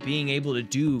up to being able to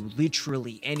do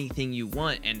literally anything you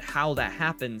want, and how that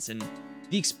happens. And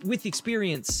with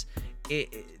experience,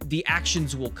 the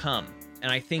actions will come.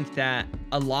 And I think that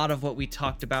a lot of what we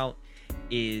talked about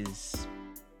is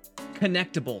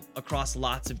connectable across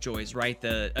lots of joys, right?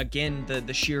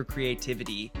 The sheer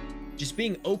creativity, just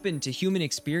being open to human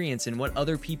experience and what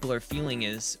other people are feeling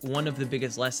is one of the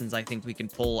biggest lessons I think we can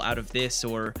pull out of this,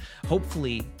 or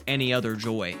hopefully any other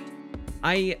joy.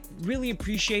 I really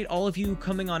appreciate all of you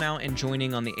coming on out and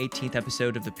joining on the 18th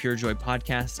episode of the Pure Joy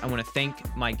podcast. I want to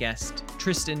thank my guest,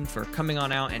 Tristen, for coming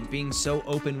on out and being so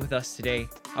open with us today.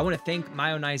 I want to thank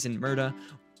Mayonnaise and Murda.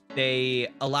 They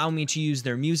allow me to use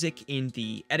their music in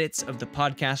the edits of the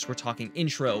podcast. We're talking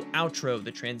intro, outro,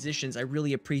 the transitions. I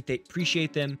really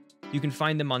appreciate them. You can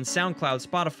find them on SoundCloud,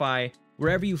 Spotify,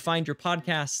 wherever you find your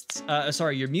podcasts,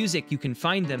 your music, you can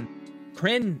find them.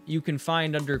 Kryn, you can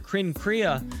find under Kryn Crea.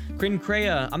 I'm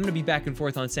going to be back and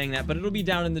forth on saying that, but it'll be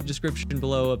down in the description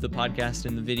below of the podcast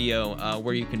and the video,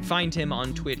 where you can find him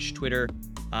on Twitch, Twitter,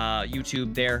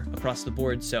 YouTube, there across the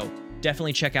board. So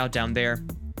definitely check out down there.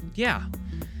 Yeah.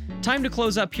 Time to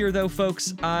close up here, though,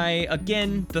 folks. I,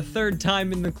 again, the third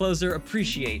time in the closer,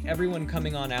 appreciate everyone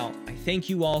coming on out. I thank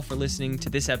you all for listening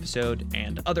to this episode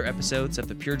and other episodes of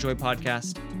the Pure Joy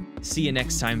podcast. See you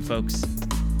next time, folks.